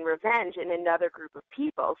rise in revenge in another group of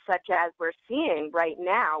people, such as we're seeing right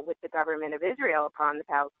now with the government of Israel upon the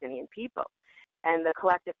Palestinian people, and the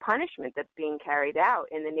collective punishment that's being carried out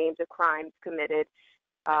in the names of crimes committed,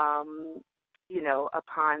 upon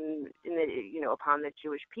the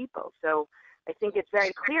Jewish people. So I think it's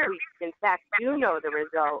very clear we, in fact, do know the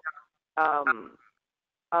result of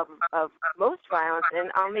most violence.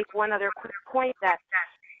 And I'll make one other quick point that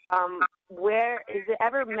where is it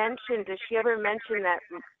ever mentioned? Does she ever mention that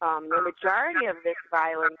the majority of this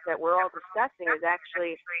violence that we're all discussing is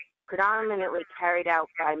actually predominantly carried out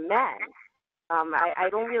by men? I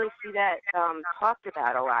don't really see that talked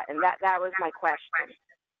about a lot, and that was my question.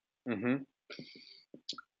 Mm-hmm.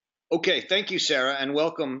 Okay, thank you, Sarah, and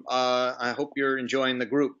welcome. I hope you're enjoying the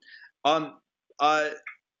group.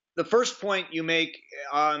 The first point you make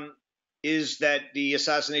is that the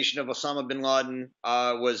assassination of Osama bin Laden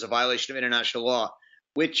was a violation of international law,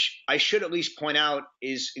 which I should at least point out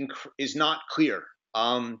is not clear.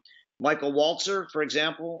 Michael Walzer, for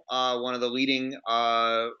example, one of the leading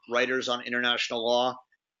writers on international law,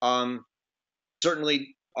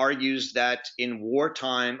 certainly argues that in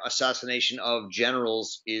wartime, assassination of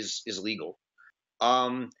generals is legal.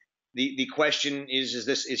 The question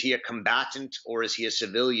is he a combatant or is he a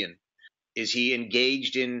civilian? Is he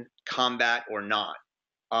engaged in combat or not?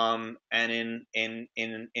 And in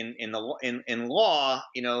law,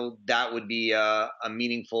 that would be a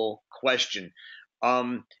meaningful question.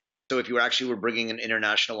 So if you were bringing an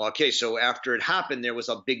international law case, so after it happened, there was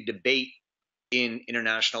a big debate in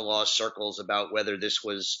international law circles about whether this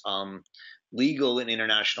was legal in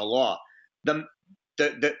international law.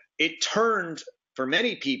 It turned for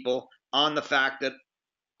many people on the fact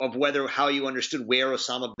of how you understood where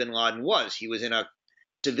Osama bin Laden was. He was in a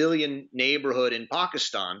civilian neighborhood in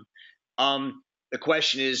Pakistan. The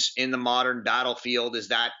question is, in the modern battlefield, is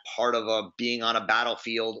that part of being on a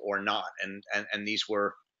battlefield or not? And these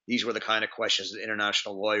were the kind of questions that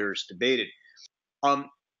international lawyers debated.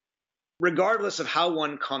 Regardless of how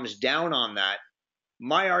one comes down on that,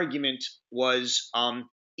 my argument was,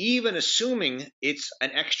 even assuming it's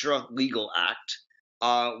an extra legal act,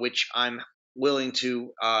 which I'm willing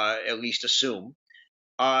to at least assume,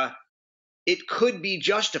 it could be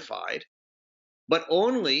justified, but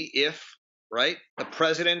only if, the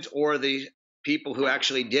president or the people who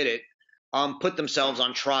actually did it put themselves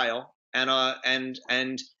on trial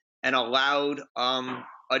and allowed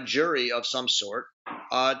a jury of some sort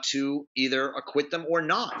to either acquit them or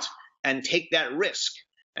not, and take that risk.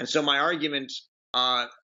 And so my argument,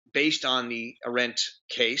 based on the Arendt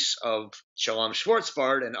case of Shalom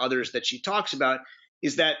Schwarzbard and others that she talks about,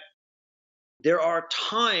 is that there are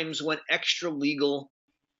times when extra legal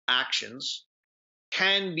actions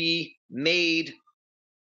can be made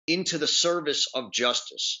into the service of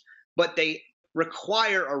justice, but they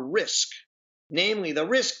require a risk, namely the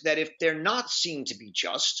risk that if they're not seen to be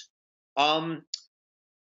just,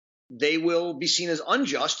 they will be seen as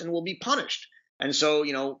unjust and will be punished. And so,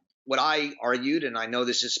 what I argued, and I know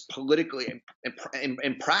this is politically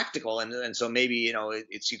impractical, and so maybe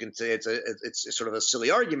you can say it's sort of a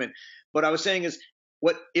silly argument, but I was saying is,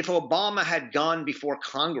 what if Obama had gone before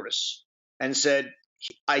Congress and said,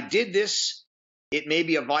 I did this, it may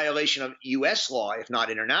be a violation of U.S. law, if not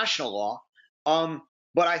international law,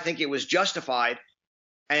 but I think it was justified,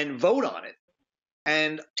 and vote on it,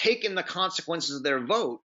 and taken the consequences of their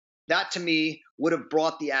vote, that to me would have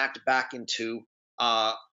brought the act back into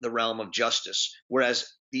the realm of justice,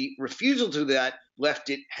 whereas the refusal to do that left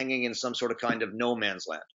it hanging in some sort of kind of no man's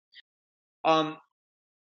land.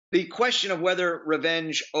 The question of whether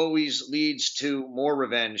revenge always leads to more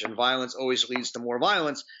revenge and violence always leads to more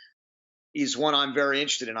violence is one I'm very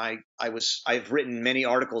interested in. I've written many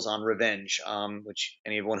articles on revenge, which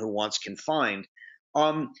anyone who wants can find.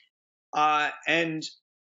 And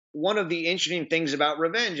one of the interesting things about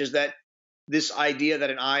revenge is that this idea that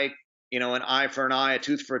an eye for an eye, a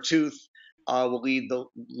tooth for a tooth, will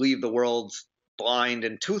leave the world blind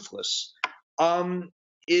and toothless,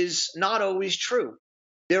 is not always true.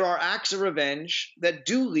 There are acts of revenge that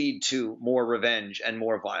do lead to more revenge and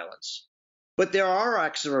more violence. But there are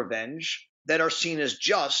acts of revenge that are seen as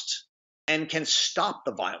just and can stop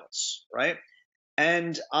the violence, right?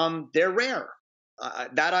 And they're rare.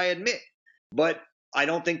 That I admit. But I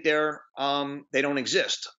don't think they don't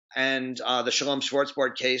exist. And the Shalom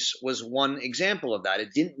Schwarzbard case was one example of that.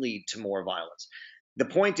 It didn't lead to more violence. The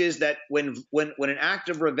point is that when an act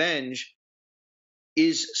of revenge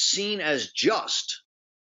is seen as just,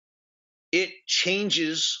 it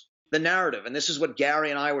changes the narrative. And this is what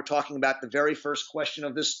Gary and I were talking about the very first question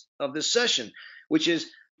of this session, which is,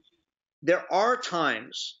 there are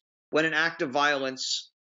times when an act of violence,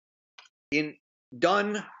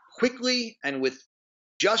 done quickly and with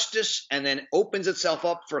justice, and then opens itself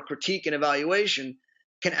up for critique and evaluation,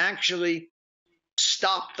 can actually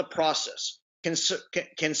stop the process, can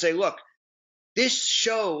say, look, this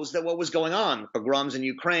shows that what was going on, pogroms in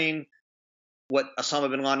Ukraine, what Osama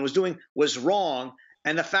bin Laden was doing was wrong,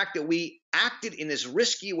 and the fact that we acted in this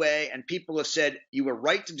risky way and people have said you were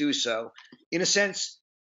right to do so, in a sense,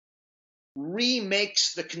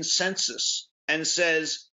 remakes the consensus and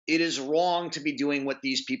says it is wrong to be doing what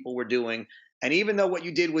these people were doing. And even though what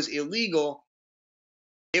you did was illegal,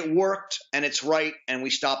 it worked and it's right, and we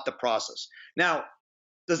stopped the process. Now,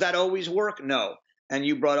 does that always work? No. And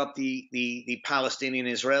you brought up the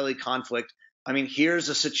Palestinian-Israeli conflict. I mean, here's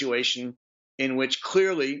a situation in which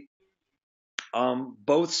clearly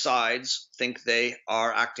both sides think they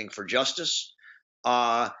are acting for justice.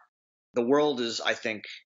 The world is, I think,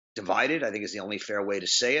 divided, I think is the only fair way to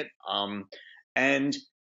say it. And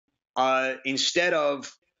instead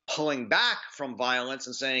of pulling back from violence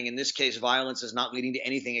and saying, in this case, violence is not leading to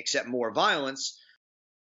anything except more violence,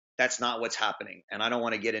 that's not what's happening. And I don't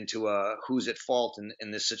want to get into who's at fault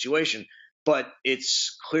in this situation, but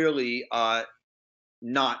it's clearly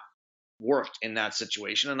not worked in that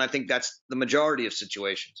situation. And I think that's the majority of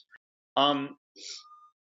situations.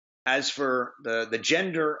 as for the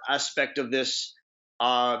gender aspect of this,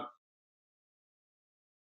 I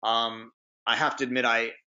have to admit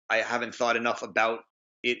I haven't thought enough about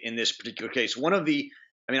it in this particular case. One of the,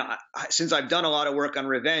 I mean, since I've done a lot of work on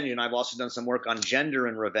revenge and I've also done some work on gender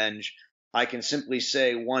and revenge, I can simply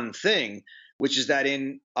say one thing, which is that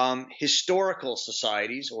in historical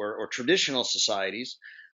societies or traditional societies,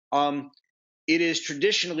 it is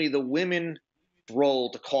traditionally the women's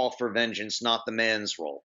role to call for vengeance, not the man's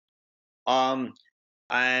role.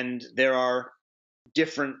 And there are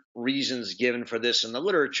different reasons given for this in the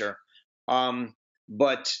literature.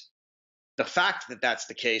 But the fact that that's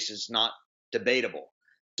the case is not debatable.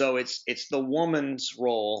 So it's the woman's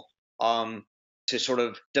role to sort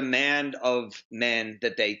of demand of men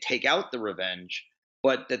that they take out the revenge,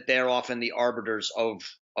 but that they're often the arbiters of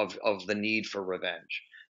the need for revenge,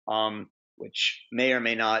 which may or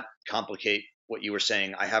may not complicate what you were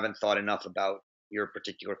saying. I haven't thought enough about your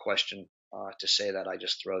particular question to say that. I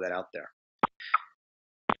just throw that out there.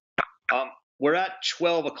 We're at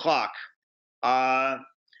 12 o'clock. I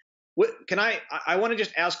want to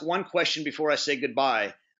just ask one question before I say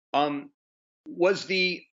goodbye. Was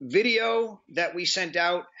the video that we sent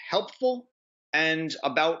out helpful and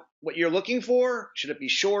about what you're looking for? Should it be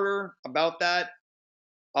shorter? About that?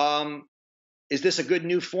 Is this a good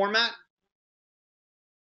new format?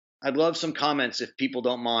 I'd love some comments if people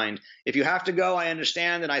don't mind. If you have to go, I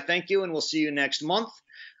understand, and I thank you, and we'll see you next month.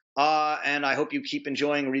 And I hope you keep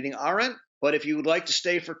enjoying reading Arendt. But if you would like to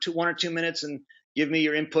stay for 1 or 2 minutes and give me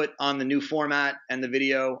your input on the new format and the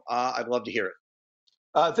video, I'd love to hear it.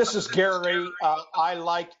 This is Gary. I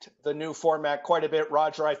liked the new format quite a bit,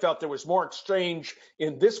 Roger. I felt there was more exchange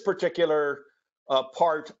in this particular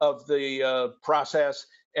part of the process.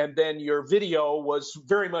 And then your video was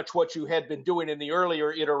very much what you had been doing in the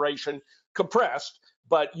earlier iteration, compressed,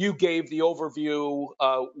 but you gave the overview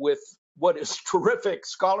with what is terrific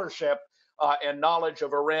scholarship and knowledge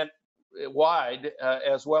of Arendt wide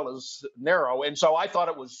as well as narrow. And so I thought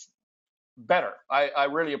it was better. I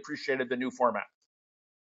really appreciated the new format.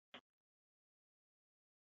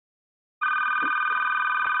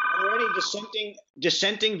 Are there any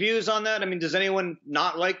dissenting views on that? I mean, does anyone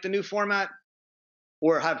not like the new format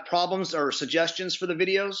or have problems or suggestions for the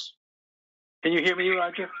videos? Can you hear me,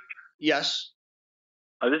 Roger? Yes.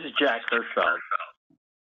 This is Jack Hirschfeld.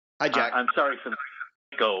 Hi, Jack. I'm sorry for the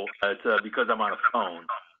echo. It's because I'm on a phone.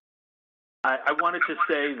 I wanted to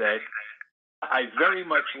say that I very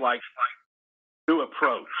much like the new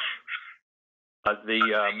approach. I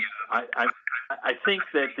think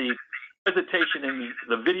that the presentation and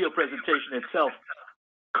the video presentation itself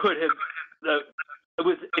could have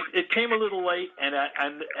it came a little late, and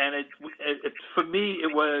it for me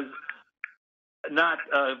it was not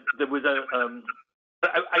there was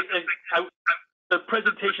the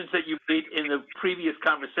presentations that you made in the previous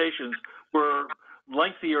conversations were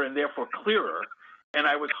lengthier and therefore clearer, and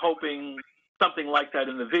I was hoping something like that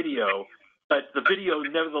in the video. But the video,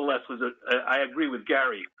 nevertheless, was I agree with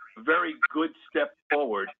Gary, a very good step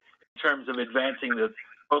forward in terms of advancing the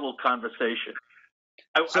total conversation.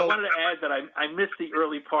 I wanted to add that I missed the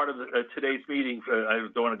early part of today's meeting. I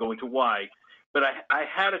don't want to go into why, but I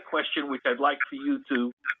had a question which I'd like for you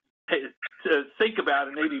to think about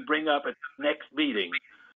and maybe bring up at the next meeting,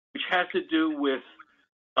 which has to do with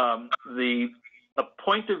the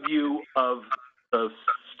point of view of the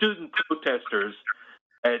student protesters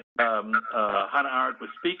that Hannah Arendt was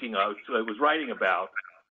speaking of, was writing about,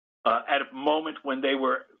 at a moment when they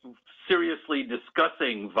were seriously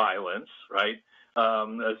discussing violence, right?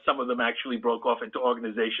 Some of them actually broke off into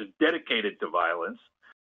organizations dedicated to violence.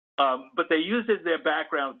 But they used as their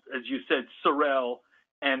background, as you said, Sorel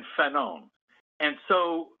and Fanon. And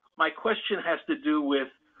so my question has to do with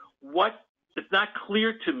it's not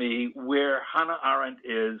clear to me where Hannah Arendt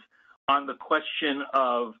is on the question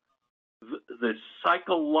of the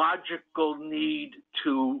psychological need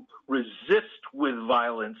to resist with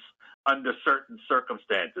violence under certain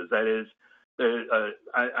circumstances. That is,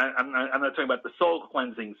 I'm not talking about the soul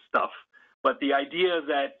cleansing stuff, but the idea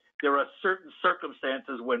that there are certain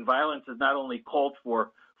circumstances when violence is not only called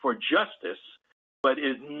for justice, but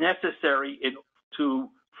is necessary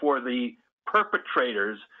for the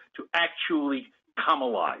perpetrators to actually come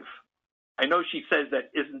alive. I know she says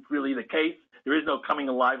that isn't really the case. There is no coming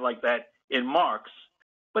alive like that in Marx,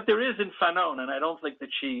 but there is in Fanon, and I don't think that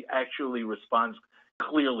she actually responds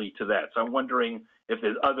clearly to that. So I'm wondering if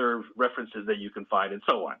there's other references that you can find and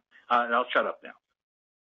so on. And I'll shut up now.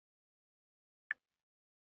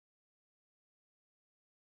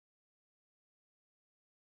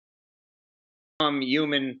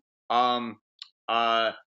 Human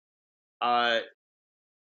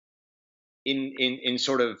in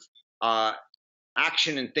sort of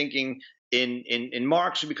action and thinking. In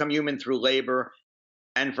Marx, we become human through labor,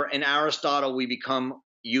 and in Aristotle, we become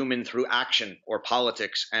human through action or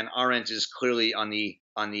politics. And Arendt is clearly on the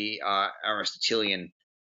Aristotelian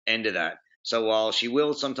end of that. So while she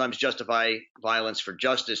will sometimes justify violence for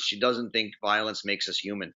justice, she doesn't think violence makes us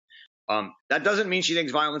human. That doesn't mean she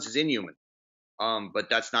thinks violence is inhuman, but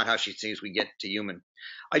that's not how she thinks we get to human.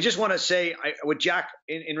 I just want to say, with Jack,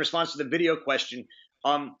 in response to the video question,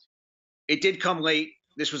 it did come late.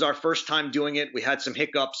 This was our first time doing it. We had some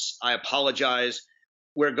hiccups. I apologize.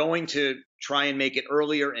 We're going to try and make it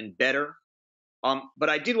earlier and better. But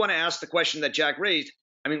I did want to ask the question that Jack raised.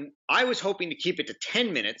 I mean, I was hoping to keep it to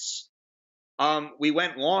 10 minutes. We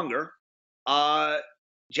went longer.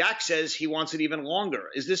 Jack says he wants it even longer.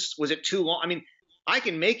 Was it too long? I mean, I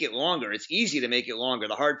can make it longer. It's easy to make it longer.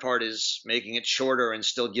 The hard part is making it shorter and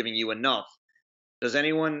still giving you enough. Does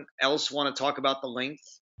anyone else want to talk about the length?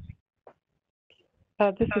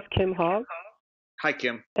 This is Kim Hogg. Hi,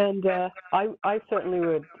 Kim. And I certainly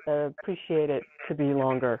would appreciate it to be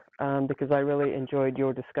longer because I really enjoyed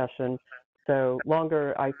your discussion. So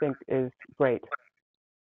longer, I think, is great.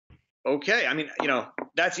 Okay. I mean,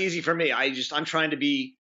 that's easy for me. I'm trying to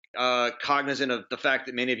be cognizant of the fact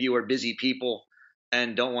that many of you are busy people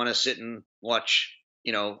and don't want to sit and watch.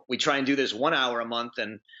 We try and do this 1 hour a month,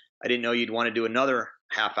 and I didn't know you'd want to do another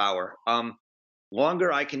half hour.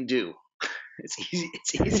 Longer I can do. It's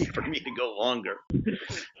easy for me to go longer.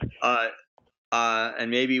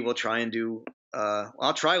 And maybe we'll try and do.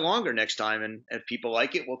 I'll try longer next time, and if people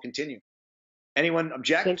like it, we'll continue. Anyone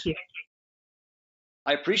object? Thank you.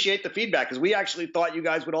 I appreciate the feedback because we actually thought you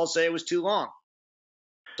guys would all say it was too long.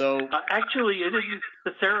 So actually, it isn't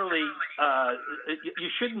necessarily. You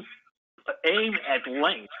shouldn't aim at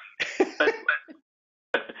length,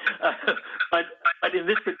 but in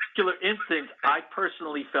this particular instance, I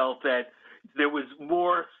personally felt that there was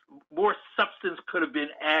more substance could have been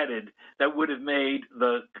added that would have made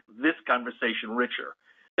this conversation richer.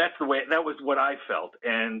 That was what I felt,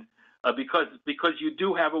 and because you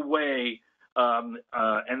do have a way,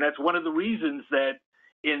 and that's one of the reasons that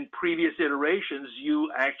in previous iterations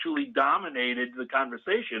you actually dominated the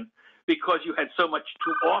conversation because you had so much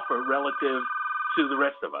to offer relative to the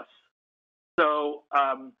rest of us. So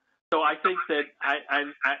I think that I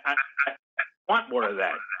want more of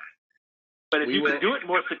that. But if you could do it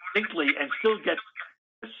more succinctly and still get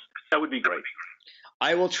this, that would be great.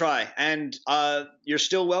 I will try. And you're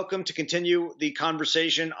still welcome to continue the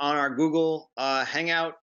conversation on our Google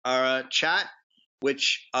Hangout chat,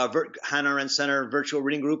 which Hannah Arendt Center Virtual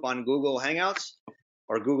Reading Group on Google Hangouts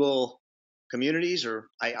or Google Communities, or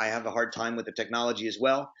I have a hard time with the technology as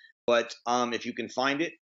well. But if you can find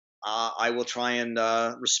it, I will try and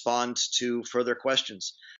respond to further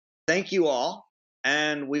questions. Thank you all.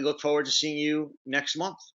 And we look forward to seeing you next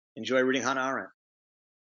month. Enjoy reading Hannah Arendt.